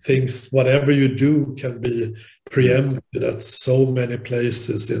 things, whatever you do can be preempted at so many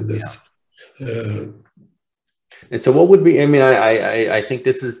places in this. And so what would be, I mean, I think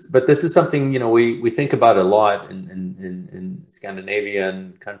this is something, you know, we think about a lot in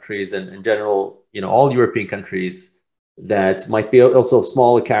Scandinavian countries and in general, you know, all European countries that might be also of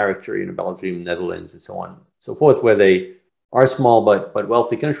smaller character, you know, Belgium, Netherlands, and so on and so forth, where they are small but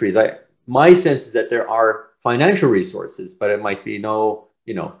wealthy countries. My sense is that there are financial resources, but it might be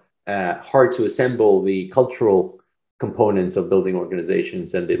hard to assemble the cultural components of building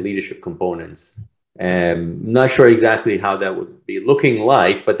organizations and the leadership components. Not sure exactly how that would be looking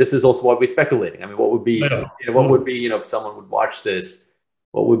like, but this is also what we're speculating. I mean, what would be, if someone would watch this,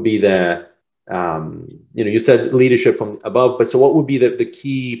 what would be the, you said leadership from above, but so what would be the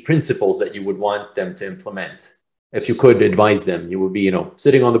key principles that you would want them to implement? If you could advise them, you would be,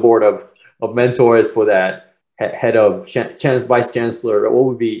 sitting on the board of mentors for that head of vice chancellor. What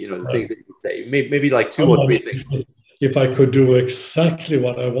would be, the things that you would say? Maybe like 2 or 3 things. If I could do exactly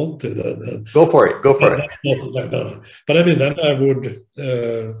what I wanted, go for it. Go for it. No. But I mean, then I would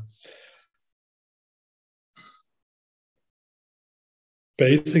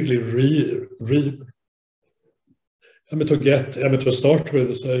basically to start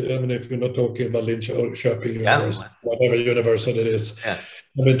with, if you're not talking about Linköping University, whatever university it is,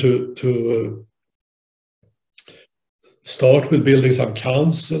 to start with building some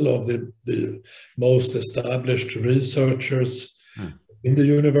council of the most established researchers in the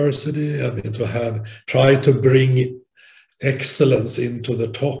university. To try to bring excellence into the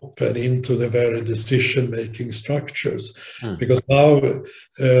top and into the very decision-making structures. Because now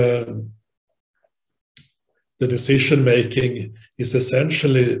the decision-making is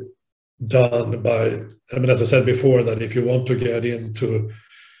essentially done by, as I said before, that if you want to get into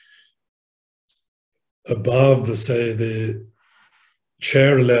above, say, the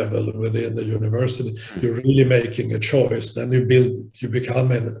chair level within the university, you're really making a choice. Then you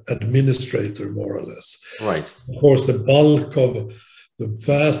become an administrator, more or less. Right. Of course, the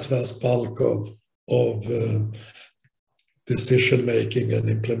vast bulk of decision making and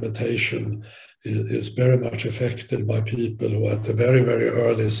implementation is very much affected by people who, at a very, very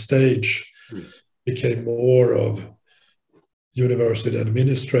early stage, became more of university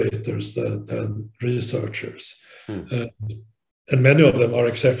administrators than researchers. And many of them are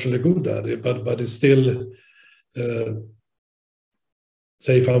exceptionally good at it, but it's still,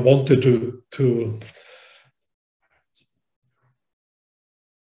 say, if I wanted to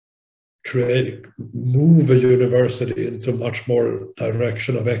move a university into much more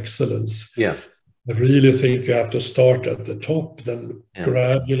direction of excellence, I really think you have to start at the top, then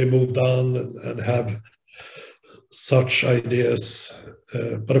gradually move down and have such ideas.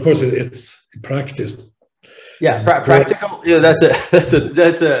 But of course, it's practice. Practical. That's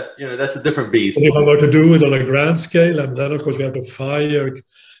a different beast. And if I were to do it on a grand scale, and then of course we have to fire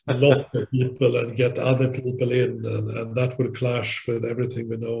a lot of people and get other people in, and that would clash with everything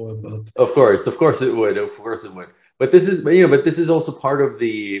we know about. Of course it would. But this is also part of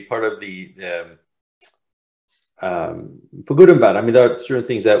the for good and bad. I mean, there are certain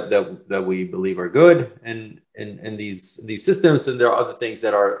things that we believe are good in these systems, and there are other things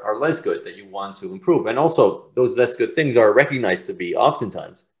that are less good that you want to improve. And also, those less good things are recognized to be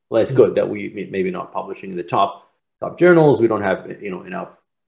oftentimes less good, that we maybe not publishing in the top journals. We don't have enough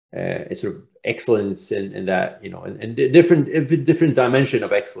sort of excellence in that, and different dimension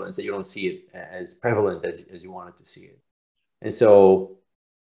of excellence, that you don't see it as prevalent as you wanted to see it. And so,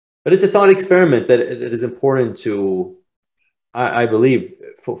 but it's a thought experiment that it is important to, I believe,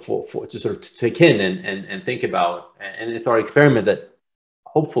 for to sort of take in and think about, and a thought experiment that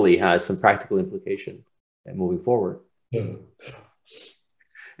hopefully has some practical implication moving forward.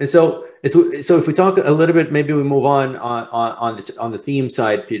 And so if we talk a little bit, maybe we move on the theme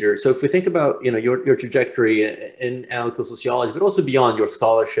side, Peter. So if we think about your trajectory in analytical sociology, but also beyond, your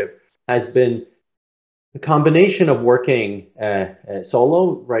scholarship has been the combination of working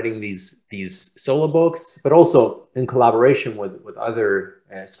solo, writing these solo books, but also in collaboration with other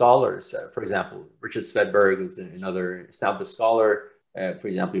scholars. For example, Richard Svedberg is another established scholar. For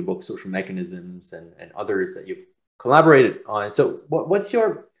example, your book Social Mechanisms and others that you've collaborated on. So what's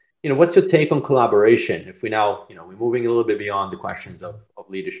your take on collaboration? If we now, we're moving a little bit beyond the questions of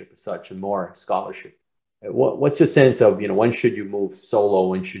leadership as such and more scholarship. What's your sense of, when should you move solo?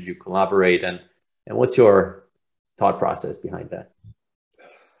 When should you collaborate? And what's your thought process behind that?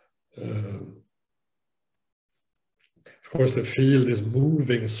 Of course, the field is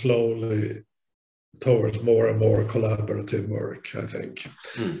moving slowly towards more and more collaborative work, I think.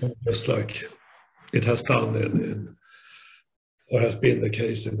 Just like it has done in or has been the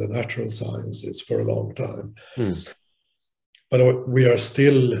case in the natural sciences for a long time. But we are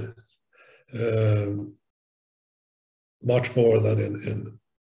still much more than in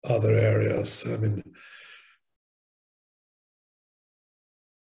other areas. I mean,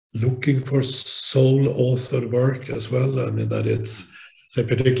 looking for sole authored work as well. I mean, that it's, say,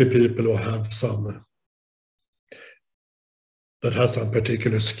 particularly people who have that has some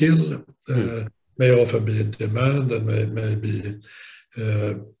particular skill, may often be in demand and may be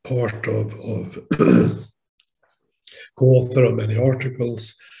part of co-author of many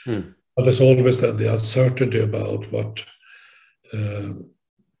articles. But there's always then the uncertainty about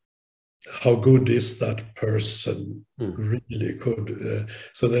how good is that person really could.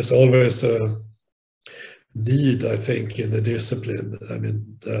 So there's always a need, I think, in the discipline. I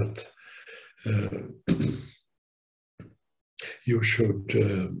mean, that you should,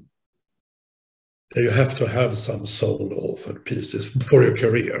 you have to have some sole authored pieces for your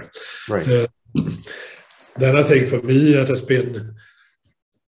career. Right. Then I think for me it has been,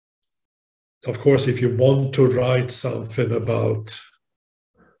 of course, if you want to write something about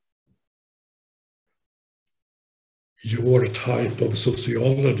your type of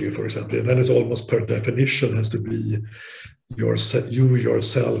sociology, for example, then it almost per definition has to be you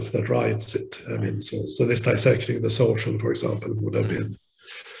yourself that writes it. I mean, so this Dissecting the Social, for example, would have been,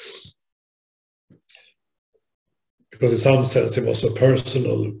 because in some sense it was a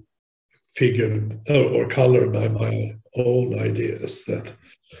personal figure or colored by my own ideas, that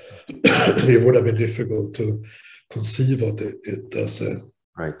it would have been difficult to conceive of it as a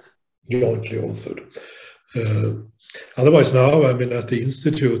jointly authored. Otherwise now, I mean, at the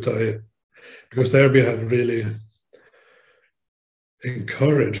Institute, because there we have really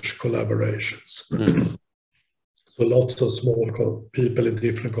encouraged collaborations. So lots of small people in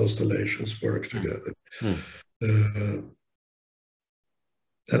different constellations work together. And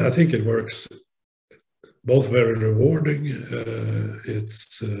I think it works both very rewarding.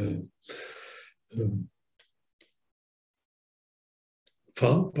 It's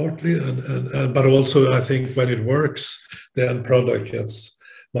fun partly, but also I think when it works, the end product gets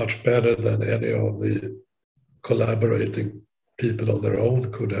much better than any of the collaborating people on their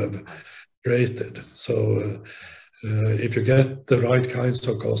own could have created. So if you get the right kinds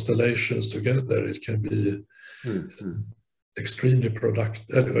of constellations together, it can be extremely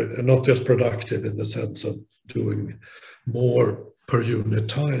productive, not just productive in the sense of doing more per unit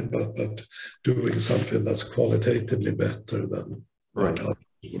time, but doing something that's qualitatively better than what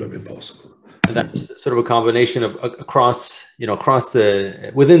would have been possible. And that's sort of a combination of across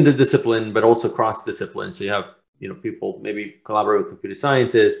the, within the discipline, but also cross disciplines. So you have, people maybe collaborate with computer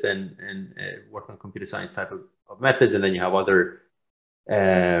scientists and work on computer science type of methods. And then you have other,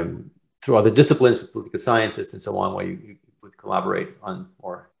 through other disciplines with political scientists and so on, where you would collaborate on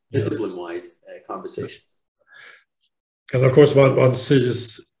more discipline-wide conversations. And of course, one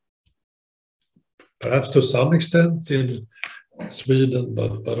sees, perhaps to some extent in Sweden,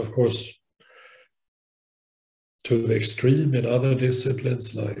 but of course, to the extreme in other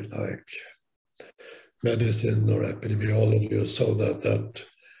disciplines like medicine or epidemiology, or so that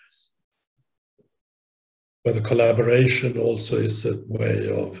where the collaboration also is a way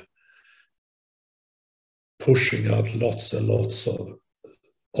of pushing out lots and lots of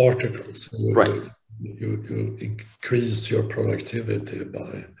articles. You increase your productivity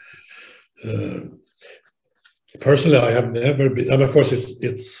by. Personally, I have never been, and of course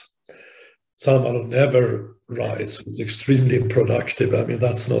it's someone who never writes who's extremely productive. I mean,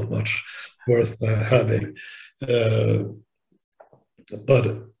 that's not much worth having. But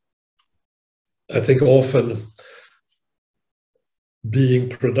I think often being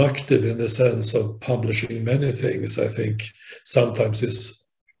productive in the sense of publishing many things, I think sometimes is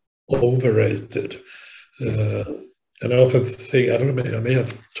overrated. And I often think, I don't know, I may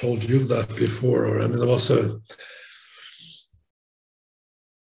have told you that before, or I mean, there was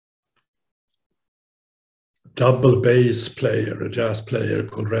double bass player, a jazz player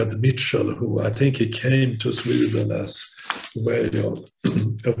called Red Mitchell, who I think he came to Sweden as a way of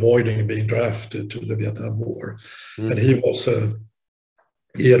avoiding being drafted to the Vietnam War. And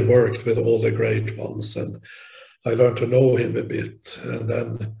he had worked with all the great ones, and I learned to know him a bit. And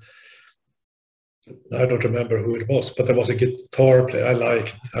then I don't remember who it was, but there was a guitar player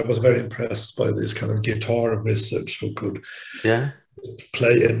I was very impressed by this kind of guitar wizards who could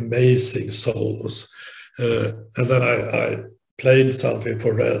play amazing solos. And then I played something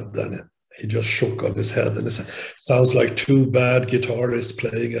for Red, and he just shook on his head and he said, "Sounds like two bad guitarists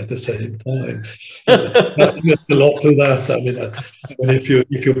playing at the same time." There's a lot to that. I mean,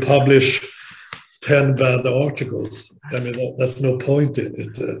 if you publish 10 bad articles, I mean, that's no point in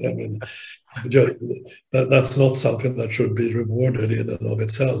it. I mean, that's not something that should be rewarded in and of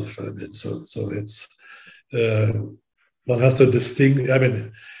itself. I mean, so it's one has to distinguish. I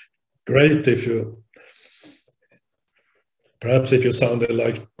mean, great if you sounded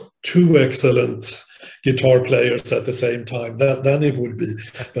like two excellent guitar players at the same time, then it would be.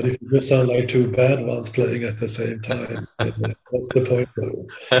 But if you just sound like two bad ones playing at the same time, what's the point of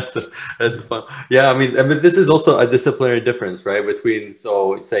it? That's fun. Yeah, I mean, this is also a disciplinary difference, right? Between,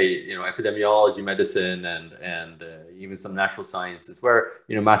 so say, epidemiology, medicine, and even some natural sciences, where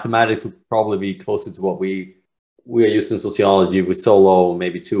mathematics would probably be closer to what we are used in sociology, with solo,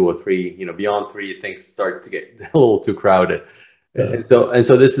 maybe 2 or 3. Beyond 3, things start to get a little too crowded. Yeah. And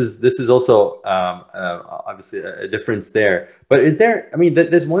so this is also obviously a difference there. But is there? I mean,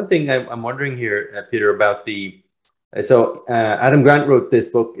 there's one thing I'm wondering here, Peter, about the. So Adam Grant wrote this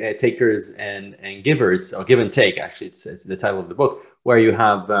book, Takers and Givers, or Give and Take. Actually, it's the title of the book, where you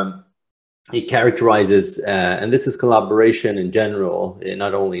have he characterizes, and this is collaboration in general,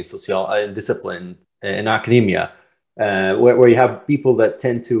 not only in discipline, in academia, where you have people that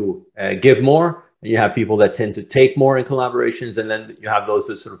tend to give more. You have people that tend to take more in collaborations, and then you have those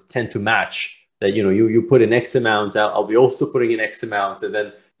who sort of tend to match. That you put in X amount, I'll be also putting in X amount, and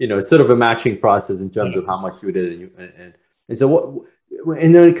then it's sort of a matching process in terms of how much you did. And so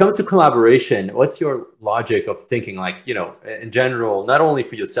and when it comes to collaboration, what's your logic of thinking, like in general, not only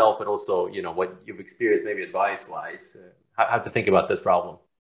for yourself but also what you've experienced, maybe advice-wise, how to think about this problem?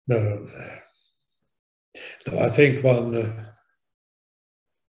 No, I think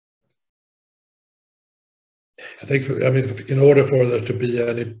in order for there to be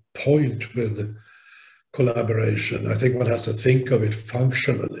any point with collaboration, I think one has to think of it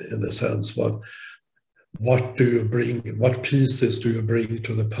functionally, in the sense, what do you bring, what pieces do you bring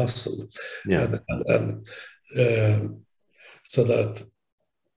to the puzzle? Yeah. And so that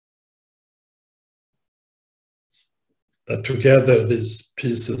together these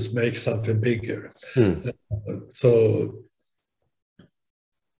pieces make something bigger. So,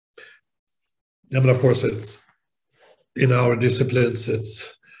 I mean, of course, it's in our disciplines,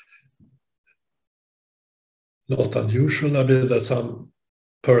 it's not unusual. I mean, that some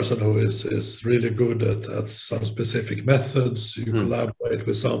person who is really good at some specific methods, you collaborate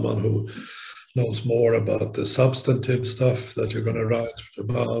with someone who knows more about the substantive stuff that you're going to write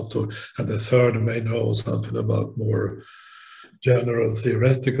about, and the third may know something about more general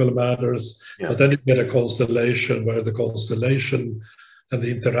theoretical matters. Yeah. But then you get a constellation where the constellation and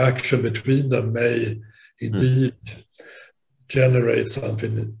the interaction between them may indeed generate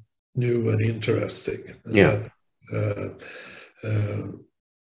something new and interesting. Yeah.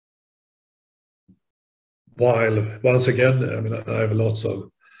 While once again, I mean, I have lots of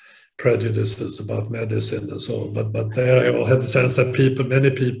prejudices about medicine and so on, but there I have the sense that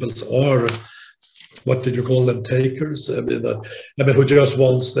many people are, what did you call them, takers? I mean, who just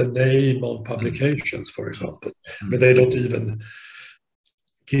wants the name on publications, for example. I mean, they don't even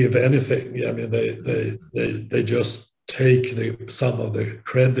give anything. I mean, they just take some of the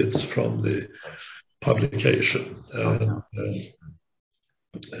credits from the publication.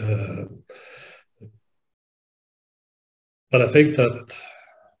 But I think that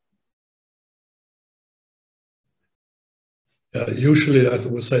usually I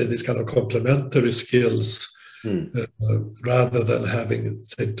would say these kind of complementary skills, rather than having,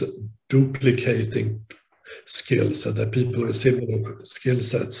 say, duplicating skills, and that people with similar skill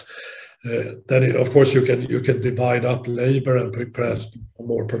sets, then of course you can divide up labor and perhaps be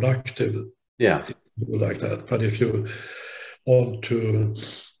more productive. Yeah, like that. But if you want to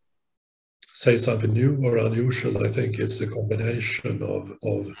say something new or unusual, I think it's the combination of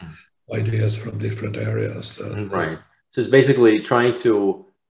ideas from different areas. Right. So it's basically trying to,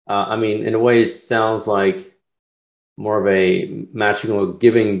 I mean, in a way, it sounds like more of a matching or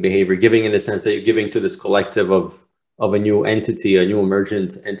giving behavior, giving in the sense that you're giving to this collective of a new entity, a new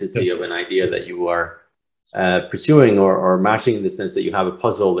emergent entity of an idea that you are pursuing or matching, in the sense that you have a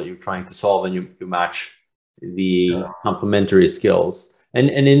puzzle that you're trying to solve, and you match the complementary skills. And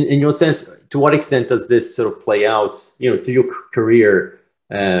in your sense, to what extent does this sort of play out, through your career,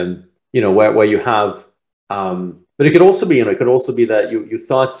 where you have, but it could also be, it could also be that you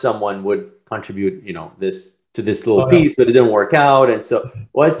thought someone would contribute, this to this little piece, but it didn't work out. And so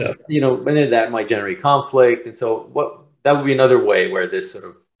and then that might generate conflict. And so that would be another way where this sort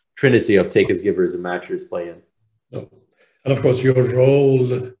of trinity of takers, givers, and matchers play in. And of course, your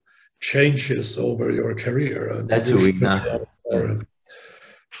role changes over your career. And that's who we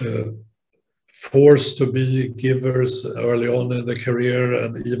forced to be givers early on in the career,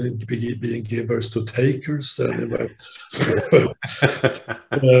 and even being givers to takers. Anyway.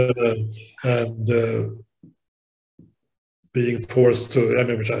 and being forced to,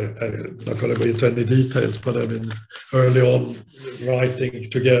 which I'm not going to go into any details, but early on writing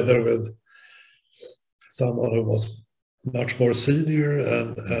together with someone who was much more senior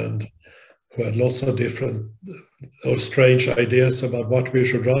and who had lots of different or strange ideas about what we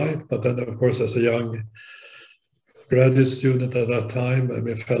should write. But then, of course, as a young graduate student at that time,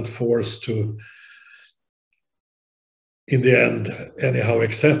 felt forced to, in the end, anyhow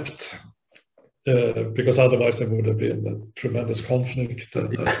accept, because otherwise there would have been a tremendous conflict,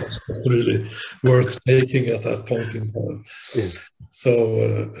 and that was not really worth taking at that point in time. Yeah. So,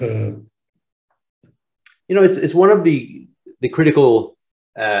 it's one of the critical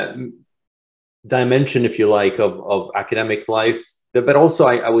dimension, if you like, of academic life, but also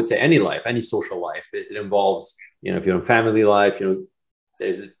I would say any life, any social life. It involves, if you're in family life,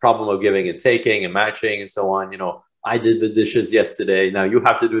 there's a problem of giving and taking and matching and so on. I did the dishes yesterday, now you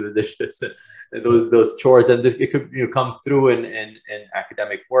have to do the dishes, and those chores, and this, it could come through in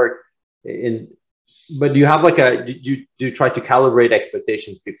academic work. But do you have do you try to calibrate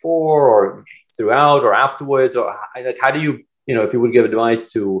expectations before or throughout or afterwards, or how do you, if you would give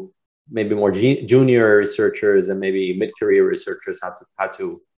advice to maybe more junior researchers and maybe mid-career researchers, how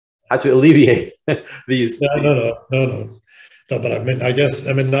to alleviate these? No. But I guess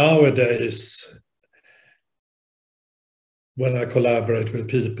nowadays, when I collaborate with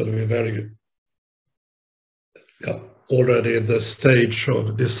people, we're very already in the stage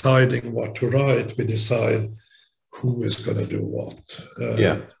of deciding what to write. We decide who is going to do what.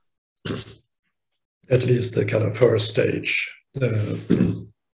 At least the kind of first stage.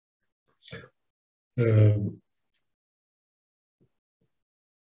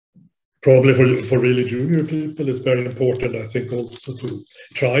 Probably for really junior people, it's very important, I think, also to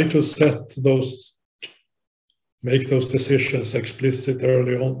try to make those decisions explicit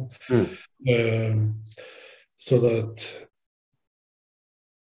early on, so that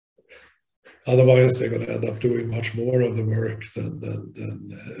otherwise they're going to end up doing much more of the work than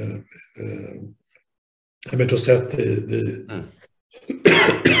to set the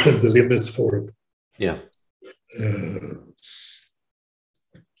the limits for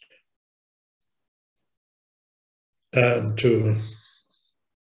and to,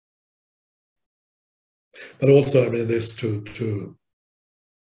 but also this to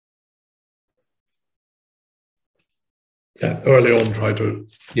early on try to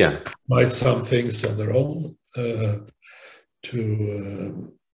write some things on their own,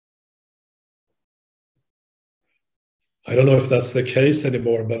 I don't know if that's the case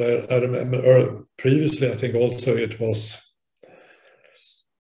anymore, but I remember previously, I think also it was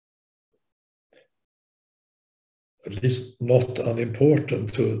at least not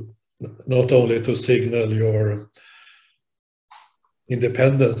unimportant to not only to signal your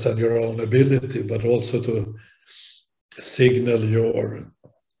independence and your own ability, but also to signal your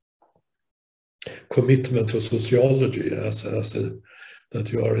commitment to sociology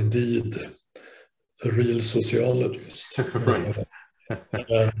that you are indeed a real sociologist. Right.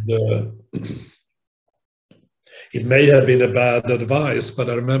 And it may have been a bad advice, but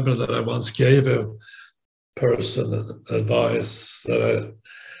I remember that I once gave a person advice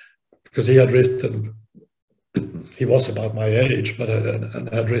because he had written, he was about my age, but and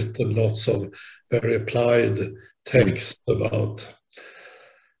had written lots of very applied texts about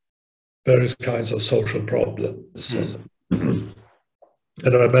various kinds of social problems. And I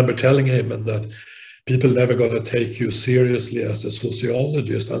remember telling him that people never going to take you seriously as a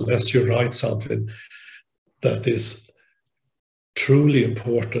sociologist unless you write something that is truly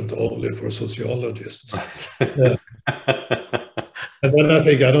important only for sociologists. And then I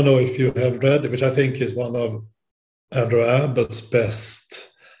think, I don't know if you have read it, which I think is one of Andrew Abbott's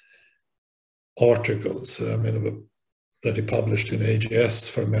best articles, that he published in AGS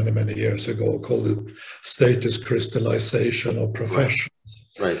for many, many years ago, called it Status Crystallization of Professions.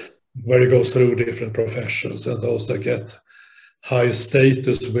 Right. where it goes through different professions, and those that get high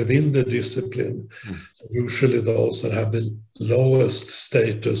status within the discipline, usually those that have the lowest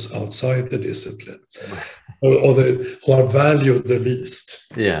status outside the discipline, or who are valued the least.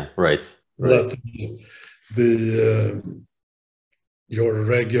 Yeah, right. That your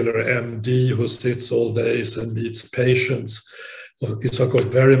regular MD who sits all days and meets patients is of course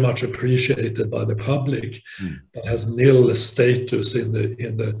very much appreciated by the public, but has nil status in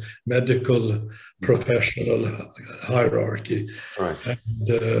the medical professional hierarchy. Right. And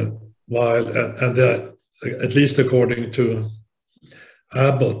at least according to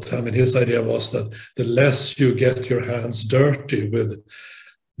Abbott, I mean, his idea was that the less you get your hands dirty with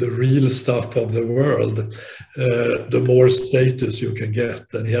the real stuff of the world, the more status you can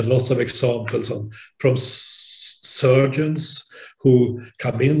get. And he had lots of examples from surgeons who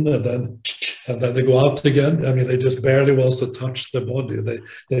come in and then they go out again. I mean, they just barely want to touch the body.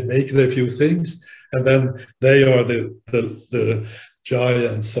 They make a few things, and then they are the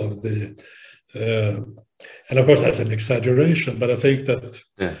giants of the. And of course, that's an exaggeration, but I think that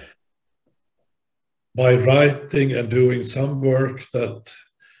by writing and doing some work that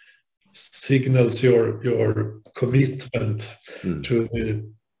signals your commitment to the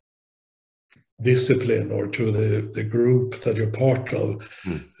discipline or to the group that you're part of,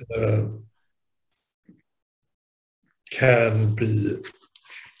 can be,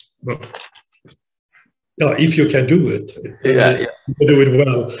 well, no, if you can do it, if you do it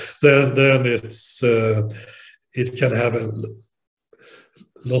well, then it's it can have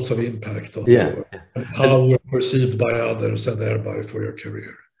lots of impact on how we're perceived by others and thereby for your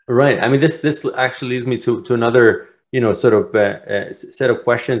career. Right. I mean, this actually leads me to another, sort of set of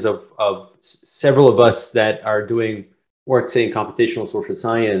questions of several of us that are doing work, say, in computational social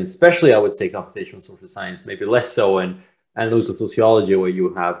science, especially I would say computational social science, maybe less so in analytical sociology, where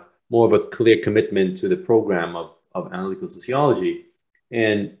you have more of a clear commitment to the program of analytical sociology.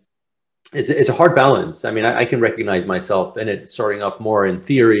 And it's a hard balance. I mean, I can recognize myself in it, starting off more in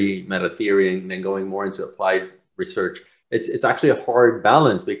theory, meta theory, and then going more into applied research. It's actually a hard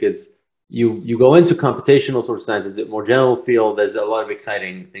balance, because you go into computational social sciences, a more general field. There's a lot of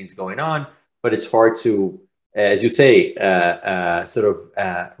exciting things going on, but it's hard to, as you say, sort of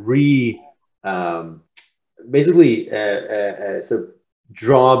basically sort of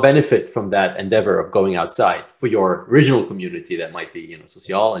draw benefit from that endeavor of going outside for your original community that might be,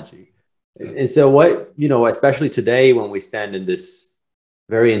 sociology. And so what, especially today when we stand in this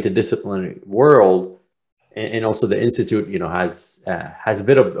very interdisciplinary world, and also the Institute, has a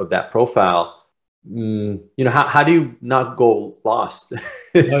bit of that profile. How do you not go lost?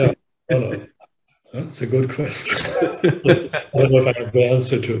 No. That's a good question. I don't know if I have the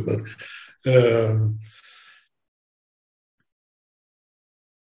answer to it,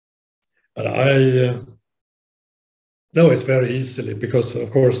 but no, it's very easily, because of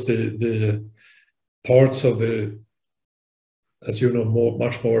course the parts of the, as you know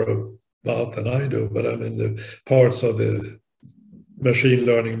much more about than I do, but I mean the parts of the machine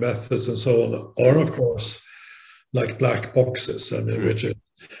learning methods and so on are of course like black boxes. I mean, which that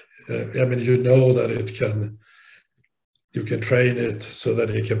you can train it so that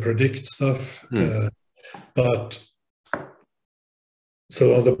it can predict stuff, but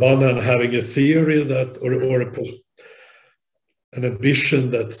so on the one hand, having a theory that or an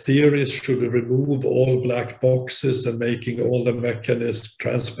ambition that theories should remove all black boxes and making all the mechanisms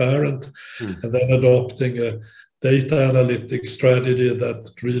transparent, and then adopting a data analytic strategy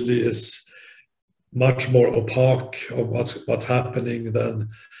that really is much more opaque of what's happening than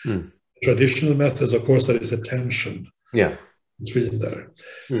traditional methods. Of course, there is a tension between there.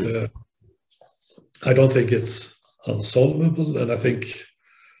 I don't think it's unsolvable, and I think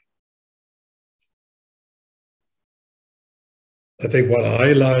what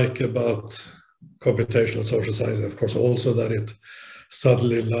I like about computational social science, of course, also that it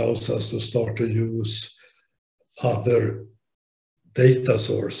suddenly allows us to start to use other data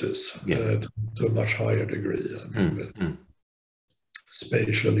sources to a much higher degree. I mean, with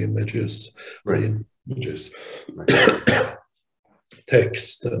spatial images, images,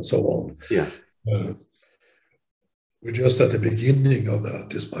 text, and so on. We're just at the beginning of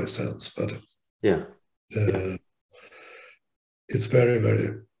that, is my sense, but it's very,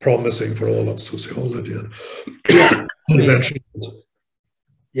 very promising for all of sociology.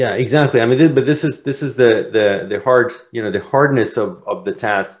 Yeah, exactly. I mean, but this is the hard, the hardness of the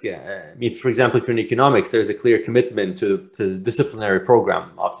task. I mean, for example, if you're in economics, there's a clear commitment to the disciplinary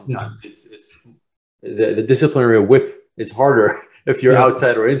program. Oftentimes, it's the disciplinary whip is harder if you're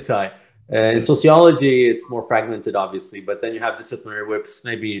outside or inside. In sociology, it's more fragmented, obviously, but then you have disciplinary whips,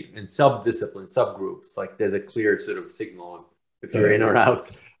 maybe in sub-discipline, subgroups. Like there's a clear sort of signal if you're in or out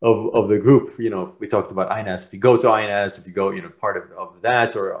of the group. You know, we talked about INAS. If you go to INAS, if you go, you know, part of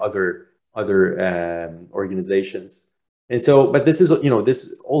that or other organizations. And so, but this is, you know,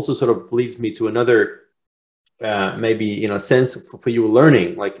 this also sort of leads me to another maybe, you know, sense for you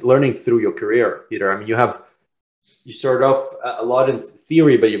learning, like learning through your career, Peter. I mean, you start off a lot in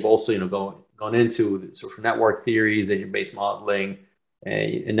theory, but you've also, you know, gone into the social network theories, agent-based modeling,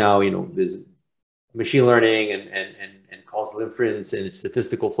 and now, you know, there's machine learning and causal inference and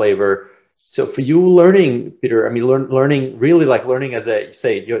statistical flavor. So for you learning, Peter, I mean, learning really like learning as a,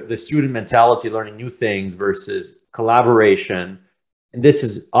 say, the student mentality, learning new things versus collaboration. And this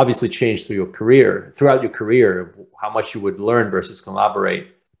has obviously changed throughout your career, how much you would learn versus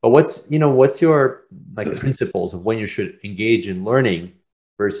collaborate. But what's your like principles of when you should engage in learning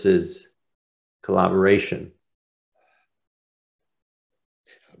versus collaboration?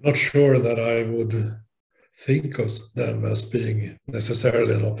 I'm not sure that I would think of them as being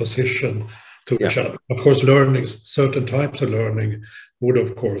necessarily in opposition to each other. Of course, certain types of learning would,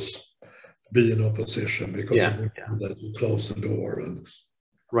 of course, be in opposition because it would be that you close the door and.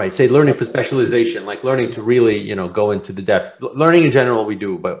 Right. Say learning for specialization, like learning to really, you know, go into the depth. Learning in general we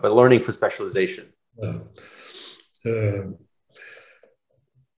do, but learning for specialization.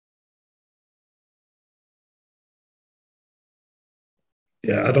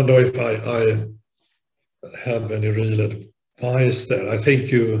 Yeah, I don't know if I have any real advice there. I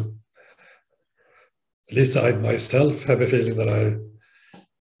think at least I myself have a feeling that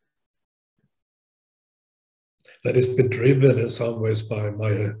it's been driven in some ways by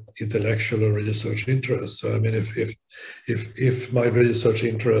my intellectual or research interests. So I mean, if my research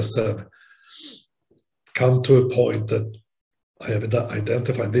interests have come to a point that I have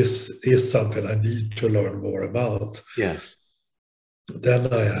identified this is something I need to learn more about,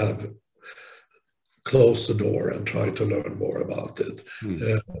 then I have closed the door and tried to learn more about it.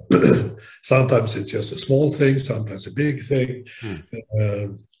 Sometimes it's just a small thing, sometimes a big thing.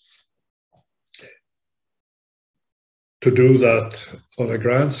 To do that on a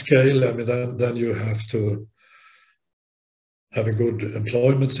grand scale, I mean, then you have to have a good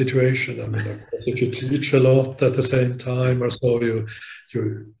employment situation. I mean, of course, if you teach a lot at the same time or so, I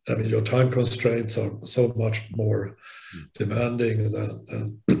mean, your time constraints are so much more demanding than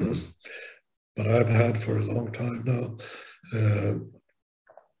what I've had for a long time now.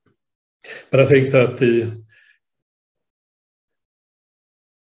 But I think that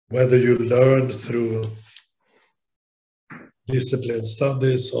whether you learn through discipline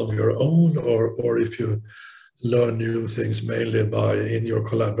studies on your own, or if you learn new things mainly in your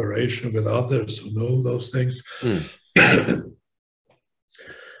collaboration with others who know those things.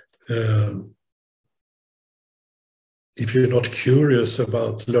 If you're not curious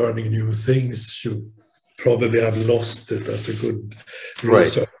about learning new things, you probably have lost it as a good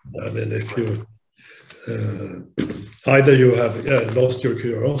research. I mean, if you either you have lost your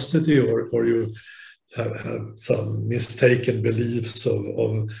curiosity or you have some mistaken beliefs of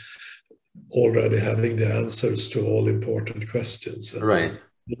already having the answers to all important questions. And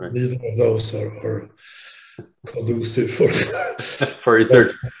neither of those are conducive for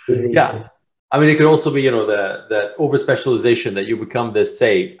research. Yeah. I mean, it could also be, you know, the over specialization that you become this,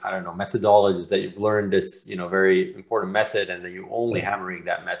 say, I don't know, methodologist, that you've learned this, you know, very important method, and then you're only hammering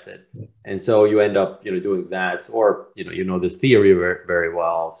that method. And so you end up, you know, doing that, or, you know, this theory very, very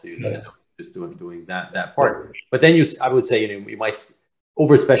well. So you end up just doing that part. But then I would say, you know, you might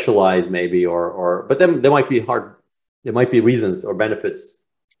over specialize maybe, but then there might be reasons or benefits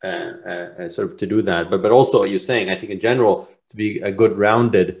sort of to do that. But also you're saying, I think in general, to be a good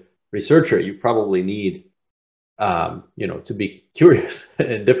rounded researcher, you probably need, you know, to be curious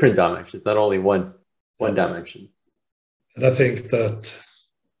in different dimensions, not only one dimension. And I think that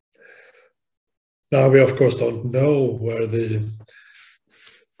now we of course don't know where the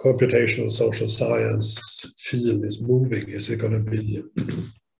computational social science field is moving. Is it going to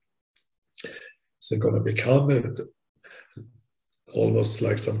become almost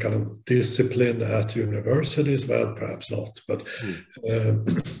like some kind of discipline at universities? Well, perhaps not, but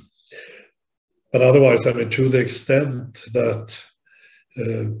otherwise, I mean, to the extent that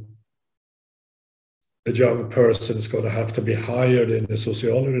a young person is going to have to be hired in the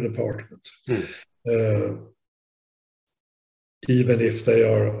sociology department, even if they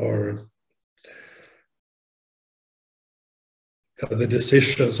are the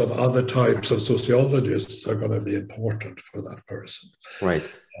decisions of other types of sociologists are going to be important for that person. Right.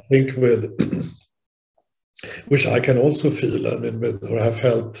 I think which I can also feel, I mean, or have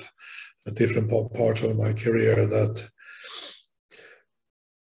felt at different parts of my career that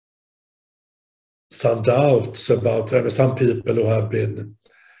some doubts about some people who have been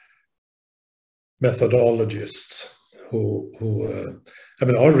methodologists who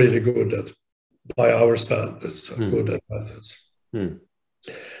are really good at, by our standards, good at methods,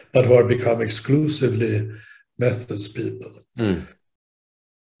 but who are become exclusively methods people. And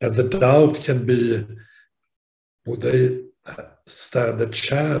the doubt can be, would they stand a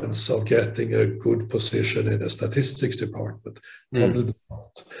chance of getting a good position in a statistics department? Probably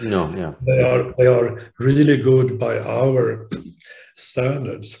not. No, yeah. They are really good by our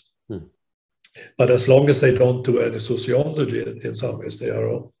standards. But as long as they don't do any sociology in some ways, they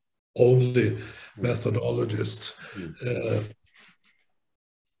are only methodologists.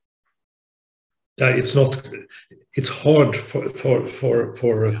 It's hard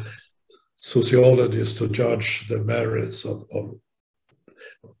for sociologists to judge the merits of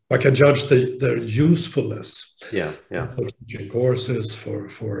I can judge their usefulness. For teaching courses, for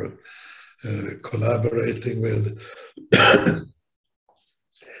collaborating with.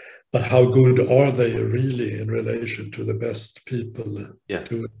 But how good are they really in relation to the best people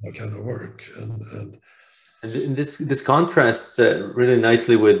doing that kind of work? And this contrasts really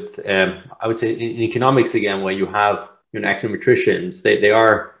nicely with, I would say, in economics again, where you have econometricians. They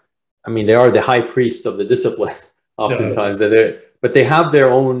are the high priest of the discipline oftentimes. But they have their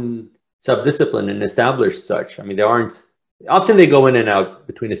own sub-discipline and established such. I mean, often they go in and out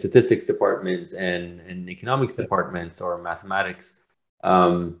between the statistics departments and economics departments or mathematics.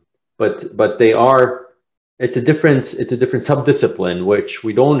 But they are, it's a different sub-discipline, which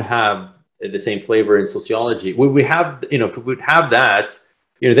we don't have the same flavor in sociology. We have, if we would have that,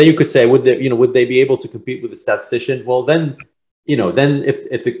 then you could say, would they be able to compete with the statistician? Well, then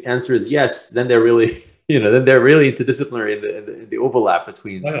if the answer is yes, then they're really, interdisciplinary in the overlap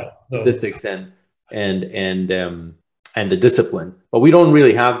between statistics and the discipline. But we don't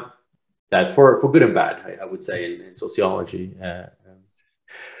really have that for good and bad, I would say, in sociology.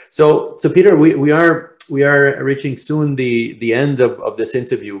 So Peter, we are reaching soon the end of this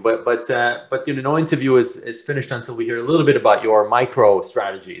interview, but no interview is finished until we hear a little bit about your micro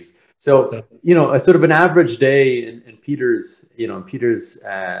strategies. So a sort of an average day in Peter's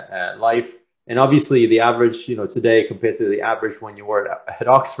life, and obviously the average today compared to the average when you were at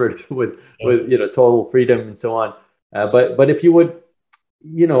Oxford with total freedom and so on. But if you would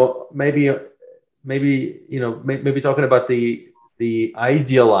maybe talking about the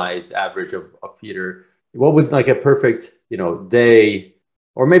idealized average of Peter, what would like a perfect day,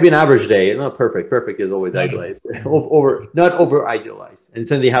 or maybe an average day, not perfect is always idealized, not over idealized, and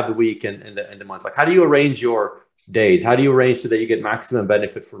then they have the week and the month. Like, how do you arrange your days? How do you arrange so that you get maximum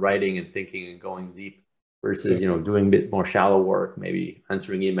benefit for writing and thinking and going deep versus doing a bit more shallow work, maybe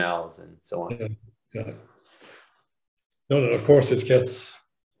answering emails and so on? No, of course it gets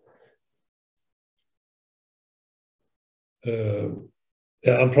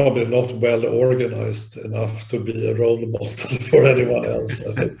I'm probably not well organized enough to be a role model for anyone else,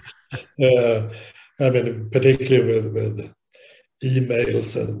 I think. Particularly with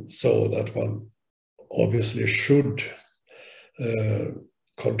emails and so, that one obviously should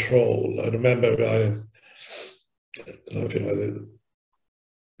control. I remember, I don't know if you know the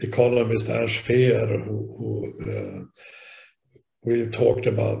economist Ernst Fehr, who we talked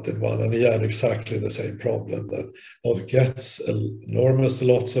about it one, and he had exactly the same problem, that one gets enormous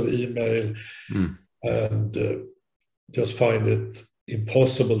lots of email and just find it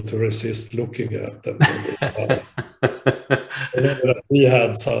impossible to resist looking at them. He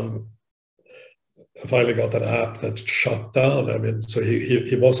had finally got an app that shut down. So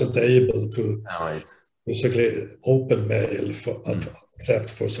he wasn't able to basically open mail except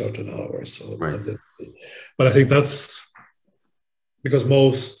for certain hours. So, but I think that's because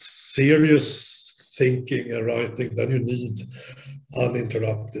most serious thinking and writing, then you need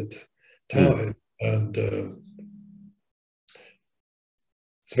uninterrupted time, and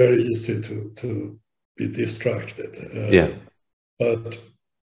it's very easy to be distracted. But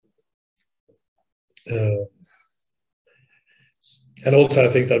and also I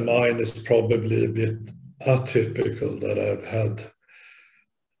think that mine is probably a bit atypical, that I've had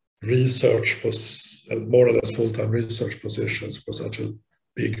more or less full-time research positions for such a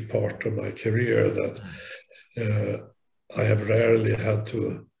big part of my career, that I have rarely had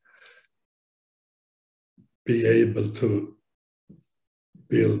to be able to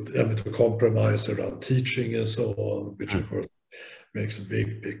to compromise around teaching and so on, which of course makes a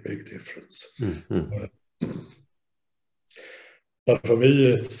big difference. But for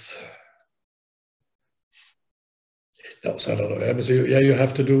me, No, so I don't know. I mean, so you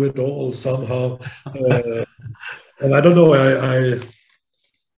have to do it all somehow. And I don't know,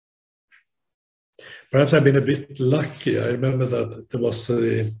 perhaps I've been a bit lucky. I remember that there was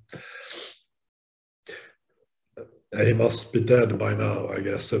he must be dead by now, I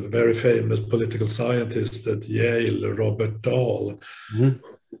guess, a very famous political scientist at Yale, Robert Dahl. Who,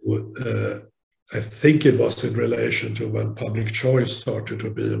 I think it was in relation to when public choice started to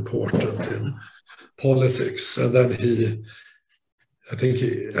be important in politics. And then I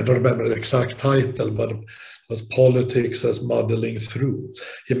don't remember the exact title, but it was Politics as Muddling Through.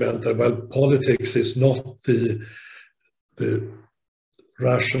 He meant that, well, politics is not the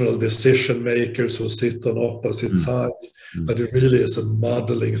rational decision makers who sit on opposite sides, but it really is a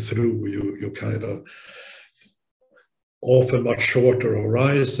muddling through. You kind of often much shorter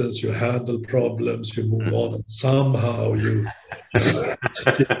horizons, you handle problems, you move on, and somehow it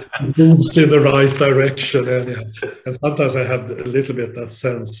moves in the right direction anyhow. And sometimes I have a little bit that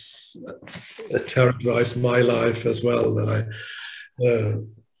sense that characterized my life as well, that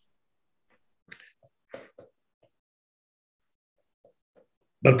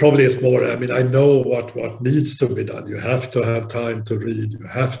but probably it's more, I mean, I know what needs to be done. You have to have time to read, you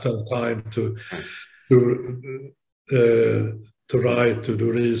have to have time to write, to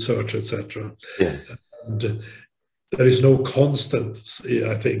do research, etc. Yeah. And there is no constancy,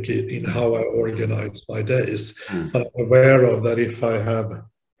 I think, in how I organize my days. But I'm aware of that if I have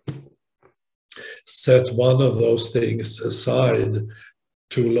set one of those things aside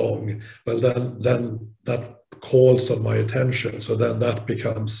too long, well, then that calls on my attention. So then that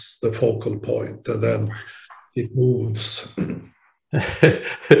becomes the focal point, and then it moves.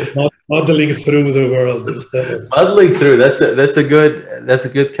 Muddling through the world instead of muddling through. That's a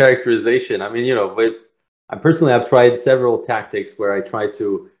good characterization. I mean, you know, I personally have tried several tactics where I try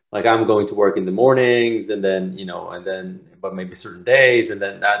to, like, I'm going to work in the mornings, and then, you know, but maybe certain days, and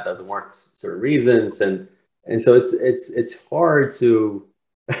then that doesn't work for certain reasons, and so it's hard to.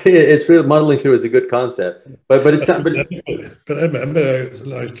 It's really, muddling through is a good concept, but it's not. But I remember,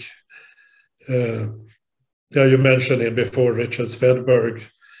 like, yeah, you mentioned him before, Richard Svedberg.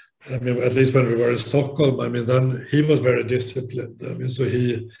 I mean, at least when we were in Stockholm, I mean, then he was very disciplined. I mean, so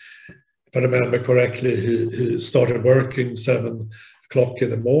if I remember correctly, he started working 7 o'clock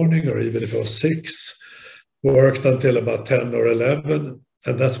in the morning, or even if it was 6, worked until about 10 or 11,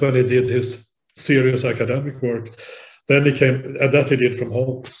 and that's when he did his serious academic work. Then he came, and that he did from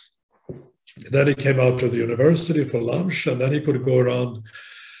home. Then he came out to the university for lunch, and then he could go around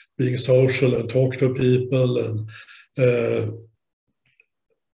being social and talk to people.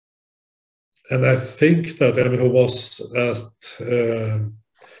 And I think that, I mean, who was at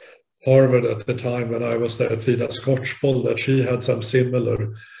Harvard at the time when I was there, Theda Skotchboll, that she had some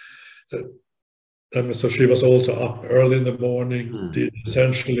similar. I mean, so she was also up early in the morning, did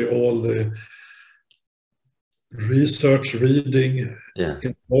essentially all the research reading in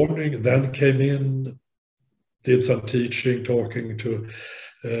the morning, then came in, did some teaching, talking to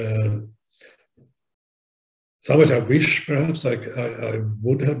some of it. I wish perhaps I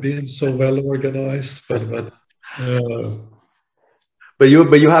would have been so well organized, but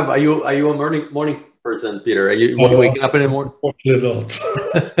you have, are you a morning person, Peter? Are you waking up in the morning? Unfortunately not.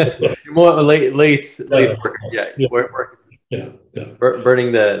 You're more late worker. Yeah.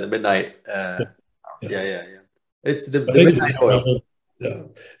 Burning the midnight. Yeah. It's the midnight oil. Yeah,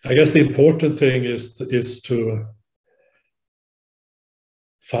 I guess the important thing is to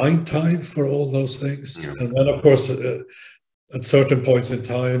find time for all those things, and then of course at certain points in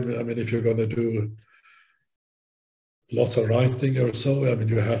time, I mean, if you're going to do lots of writing or so, I mean,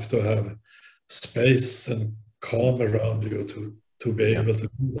 you have to have space and calm around you to be able to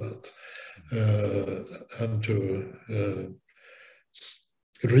do that, and to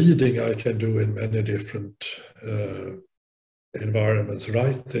reading I can do in many different environments.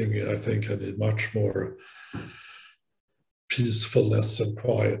 Writing, I think I need much more peacefulness and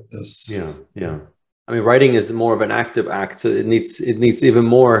quietness. Yeah. I mean, writing is more of an active act, so it needs even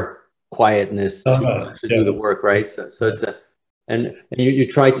more quietness to do the work, right? So it's and you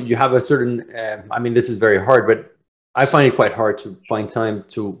have a certain. I mean, this is very hard, but I find it quite hard to find time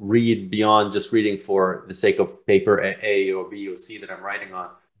to read beyond just reading for the sake of paper A or B or C that I'm writing on.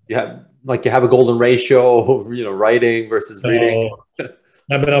 You have a golden ratio of, you know, writing versus reading.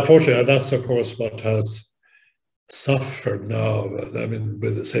 I mean, unfortunately, that's of course what has suffered now. I mean,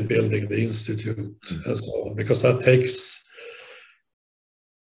 with, say, building the institute and so on, because that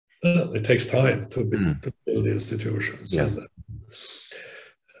takes time to build institutions. And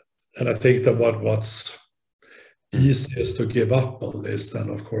I think that what's easiest to give up on is then,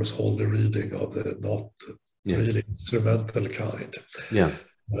 of course, all the reading of the not really instrumental kind. Yeah.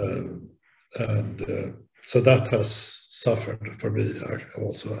 So that has suffered for me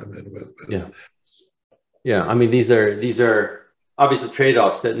also. I mean, yeah. I mean, these are obviously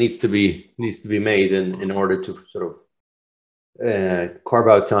trade-offs that needs to be made in order to sort of carve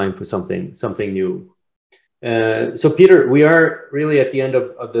out time for something new. So Peter, we are really at the end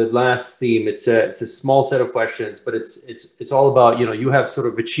of the last theme. It's a small set of questions, but it's all about, you have sort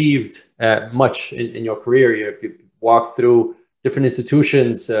of achieved much in your career. You've walked through different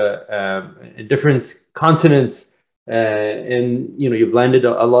institutions in different continents, and you've landed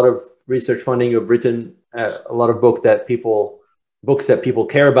a lot of research funding. You've written a lot of books that people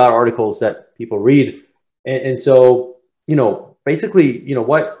care about, articles that people read, and so basically,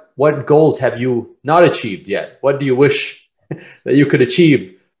 what goals have you not achieved yet? What do you wish that you could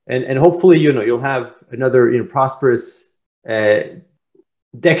achieve? And hopefully, you'll have another prosperous many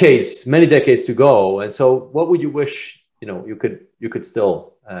decades to go. And so, what would you wish you could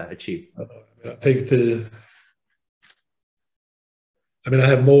still achieve? I think I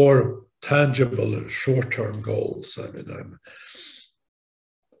have more tangible short-term goals.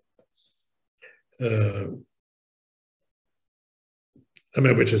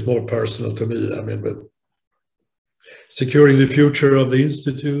 Which is more personal to me. With securing the future of the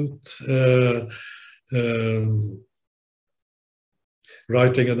Institute,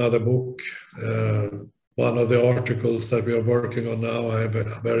 writing another book. One of the articles that we are working on now, I have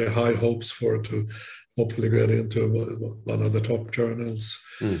very high hopes for, to hopefully get into one of the top journals.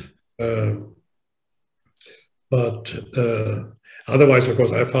 But otherwise, of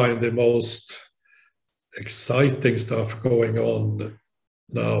course, I find the most exciting stuff going on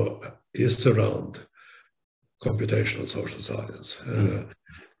now is around computational social science.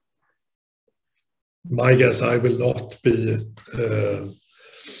 My guess, I will not be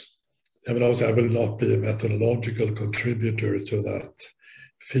I will not be a methodological contributor to that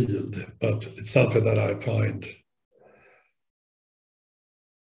field, but it's something that I find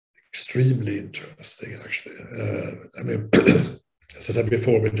extremely interesting, actually. As I said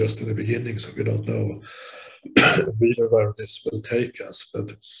before, we're just in the beginning, so we don't know really where this will take us.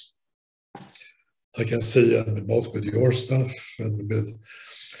 But I can see, both with your stuff and with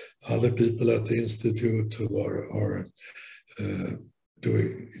other people at the Institute who are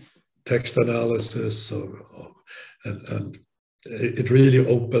doing text analysis, and it really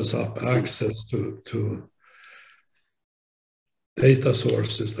opens up access to data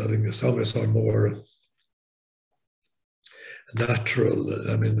sources that in some ways are more natural.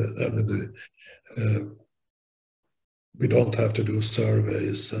 We don't have to do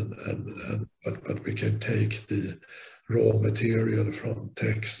surveys, but we can take the raw material from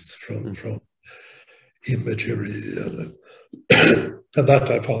text, from imagery, and that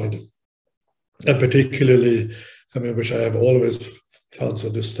I find, and particularly, which I have always found so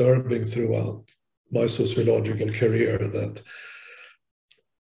disturbing throughout my sociological career, that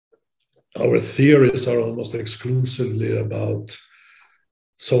our theories are almost exclusively about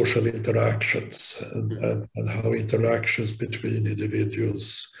social interactions and how interactions between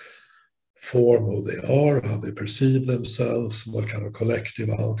individuals form who they are, how they perceive themselves, what kind of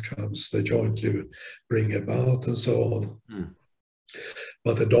collective outcomes they jointly bring about, and so on.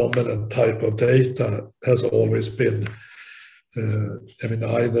 But the dominant type of data has always been,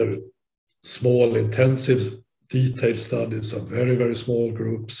 either small, intensive, detailed studies of very, very small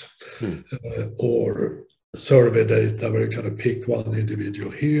groups, or survey data where you kind of pick one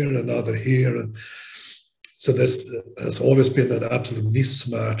individual here, another here. And so this has always been an absolute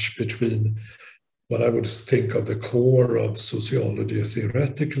mismatch between what I would think of the core of sociology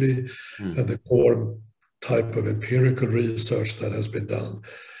theoretically and the core type of empirical research that has been done.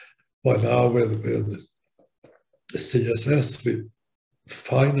 While now with CSS, we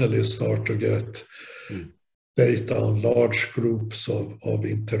finally start to get data on large groups of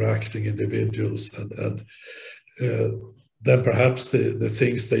interacting individuals, and then perhaps the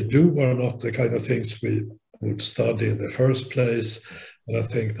things they do are not the kind of things we would study in the first place. And I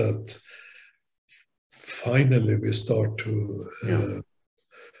think that finally we start to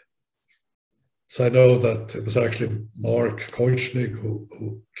so I know that it was actually Mark Koichnik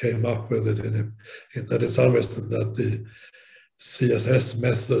who came up with it that in some ways that the CSS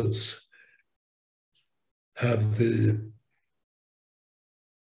methods have the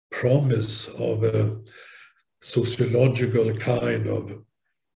promise of a sociological kind of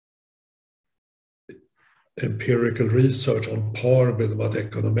empirical research on par with what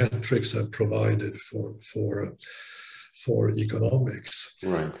econometrics have provided for economics.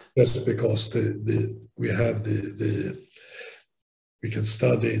 Right. That's because we have we can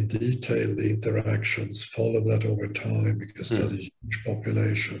study in detail the interactions, follow that over time. We can study huge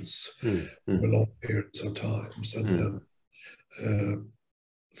populations over long periods of times.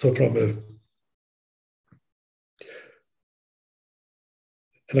 So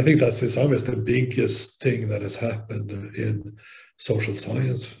and I think that's in some ways the biggest thing that has happened in social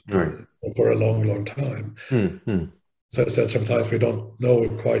science for a long, long time. So I said sometimes we don't know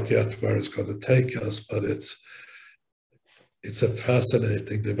quite yet where it's going to take us, but it's a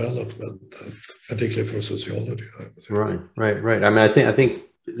fascinating development, particularly for sociology. Right. I mean, I think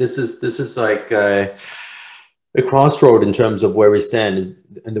this is like a crossroad in terms of where we stand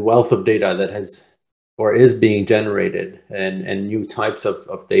and the wealth of data that has or is being generated, and new types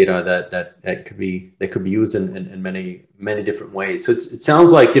of data that could be used in many different ways. So it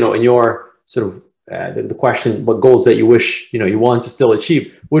sounds like, you know, in your sort of the question, what goals that you wish, you know, you want to still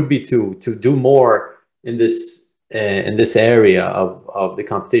achieve would be to do more in this area of the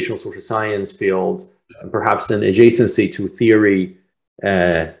computational social science field, and perhaps an adjacency to theory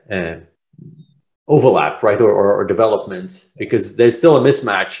overlap, right, or development, because there's still a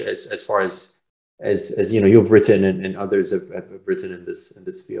mismatch as far as you know, you've written and others have written in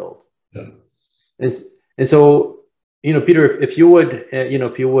this field. Yeah. And so, you know, Peter, if you would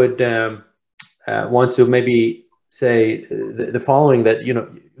want to maybe say the following, that, you know,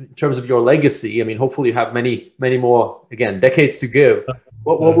 in terms of your legacy, I mean, hopefully you have many more, again, decades to give.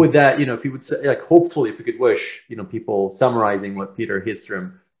 What would that, you know, if you would say, like, hopefully if you could wish, you know, people summarizing what Peter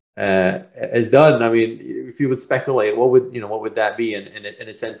Hedström has done, I mean, if you would speculate, what would that be in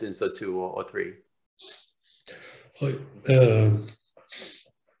a sentence or two or three?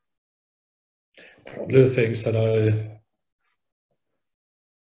 Probably the things that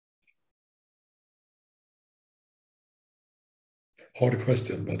hard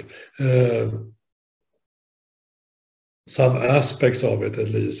question, but some aspects of it at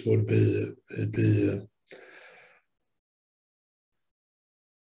least would be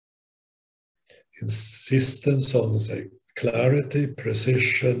insistence on, say, clarity,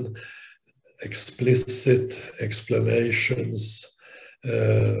 precision, explicit explanations,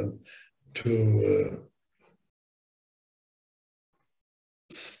 to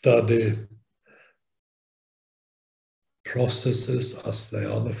study processes as they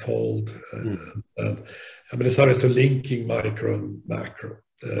unfold, and I mean, it's always to linking micro and macro,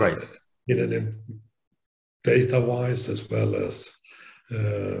 right, data-wise as well as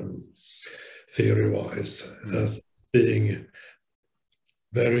theory-wise, as being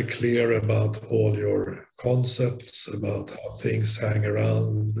very clear about all your concepts, about how things hang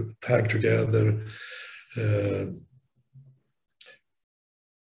together.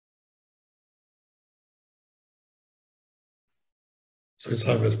 So in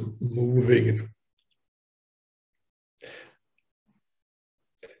some ways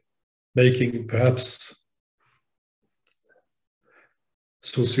making perhaps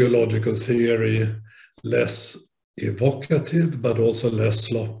sociological theory less evocative, but also less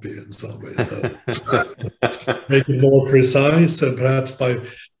sloppy in some ways. Make it more precise, and perhaps by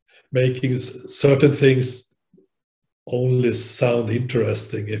making certain things only sound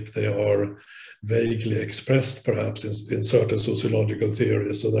interesting if they are vaguely expressed, perhaps in certain sociological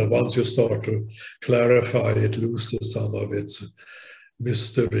theories, so that once you start to clarify, it loses some of its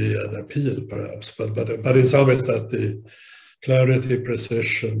mystery and appeal, perhaps. But in some ways that the clarity,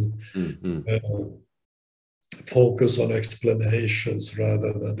 precision, focus on explanations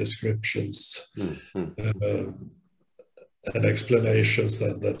rather than descriptions, and explanations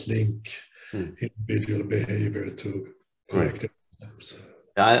that link individual behavior to collective systems.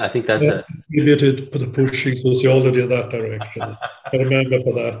 I think that's contributed to the pushing sociology in that direction. I remember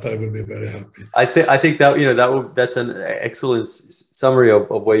for that, I would be very happy. I think that, you know, that's an excellent summary of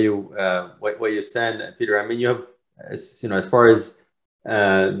where you stand, Peter. I mean, you have, you know, as far as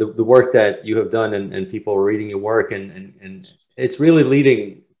the work that you have done and people reading your work, and it's really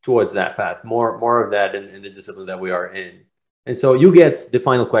leading towards that path, more of that in the discipline that we are in. And so you get the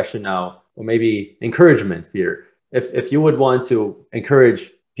final question now, or maybe encouragement, Peter. If you would want to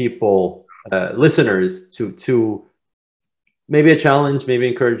encourage people, listeners, to maybe a challenge, maybe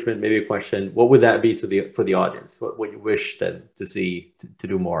encouragement, maybe a question, what would that be for the audience? What you wish them to see to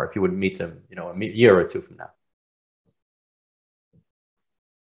do more if you would meet them, you know, a year or two from now?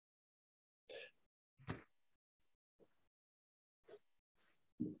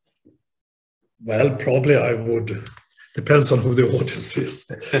 Well, probably I would. Depends on who the audience is,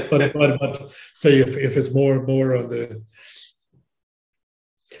 but say if it's more on the,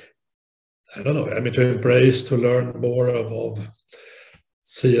 I don't know, I mean, to embrace, to learn more of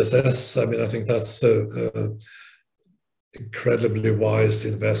CSS. I mean, I think that's incredibly wise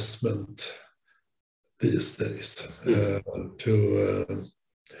investment these days.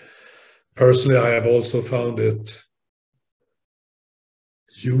 Personally, I have also found it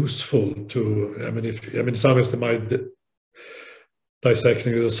useful to, some is my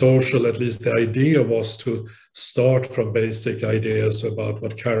dissecting the social, at least the idea was to start from basic ideas about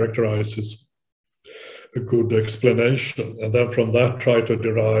what characterizes a good explanation, and then from that try to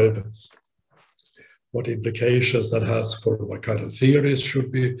derive what implications that has for what kind of theories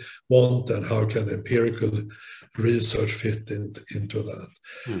should we want, and how can empirical research fit into that.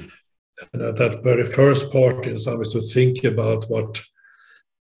 And that very first part in some is to think about what,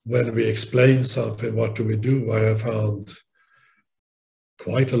 when we explain something, what do we do? I have found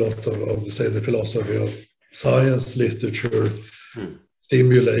quite a lot of say, the philosophy of science literature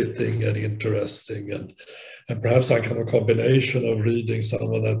stimulating and interesting, and perhaps I can have a combination of reading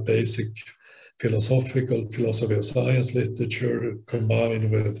some of that basic philosophical philosophy of science literature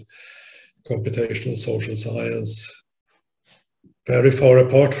combined with computational social science, very far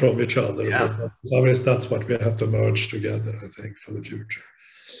apart from each other. Yeah. But that's what we have to merge together, I think, for the future.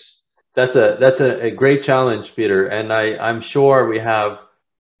 That's a great challenge, Peter, and I'm sure we have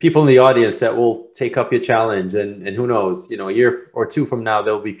people in the audience that will take up your challenge, and who knows, you know, a year or two from now,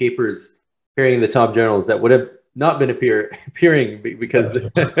 there'll be papers appearing in the top journals that would have not been appearing because,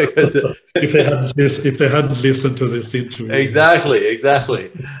 because if they hadn't listened to this interview. Exactly.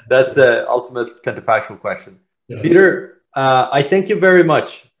 That's an ultimate counterfactual question. Yeah. Peter, I thank you very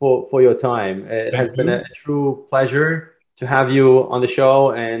much for your time. It has been a true pleasure to have you on the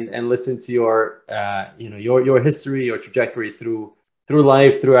show and listen to your your history, your trajectory through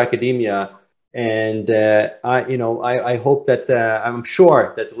life, through academia, and I hope that I'm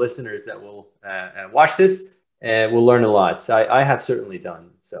sure that the listeners that will watch this will learn a lot. So I have certainly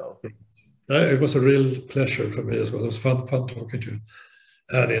done so. It was a real pleasure for me as well. It was fun talking to you,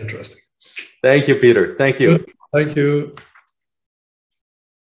 and interesting. Thank you, Peter. Thank you. Thank you.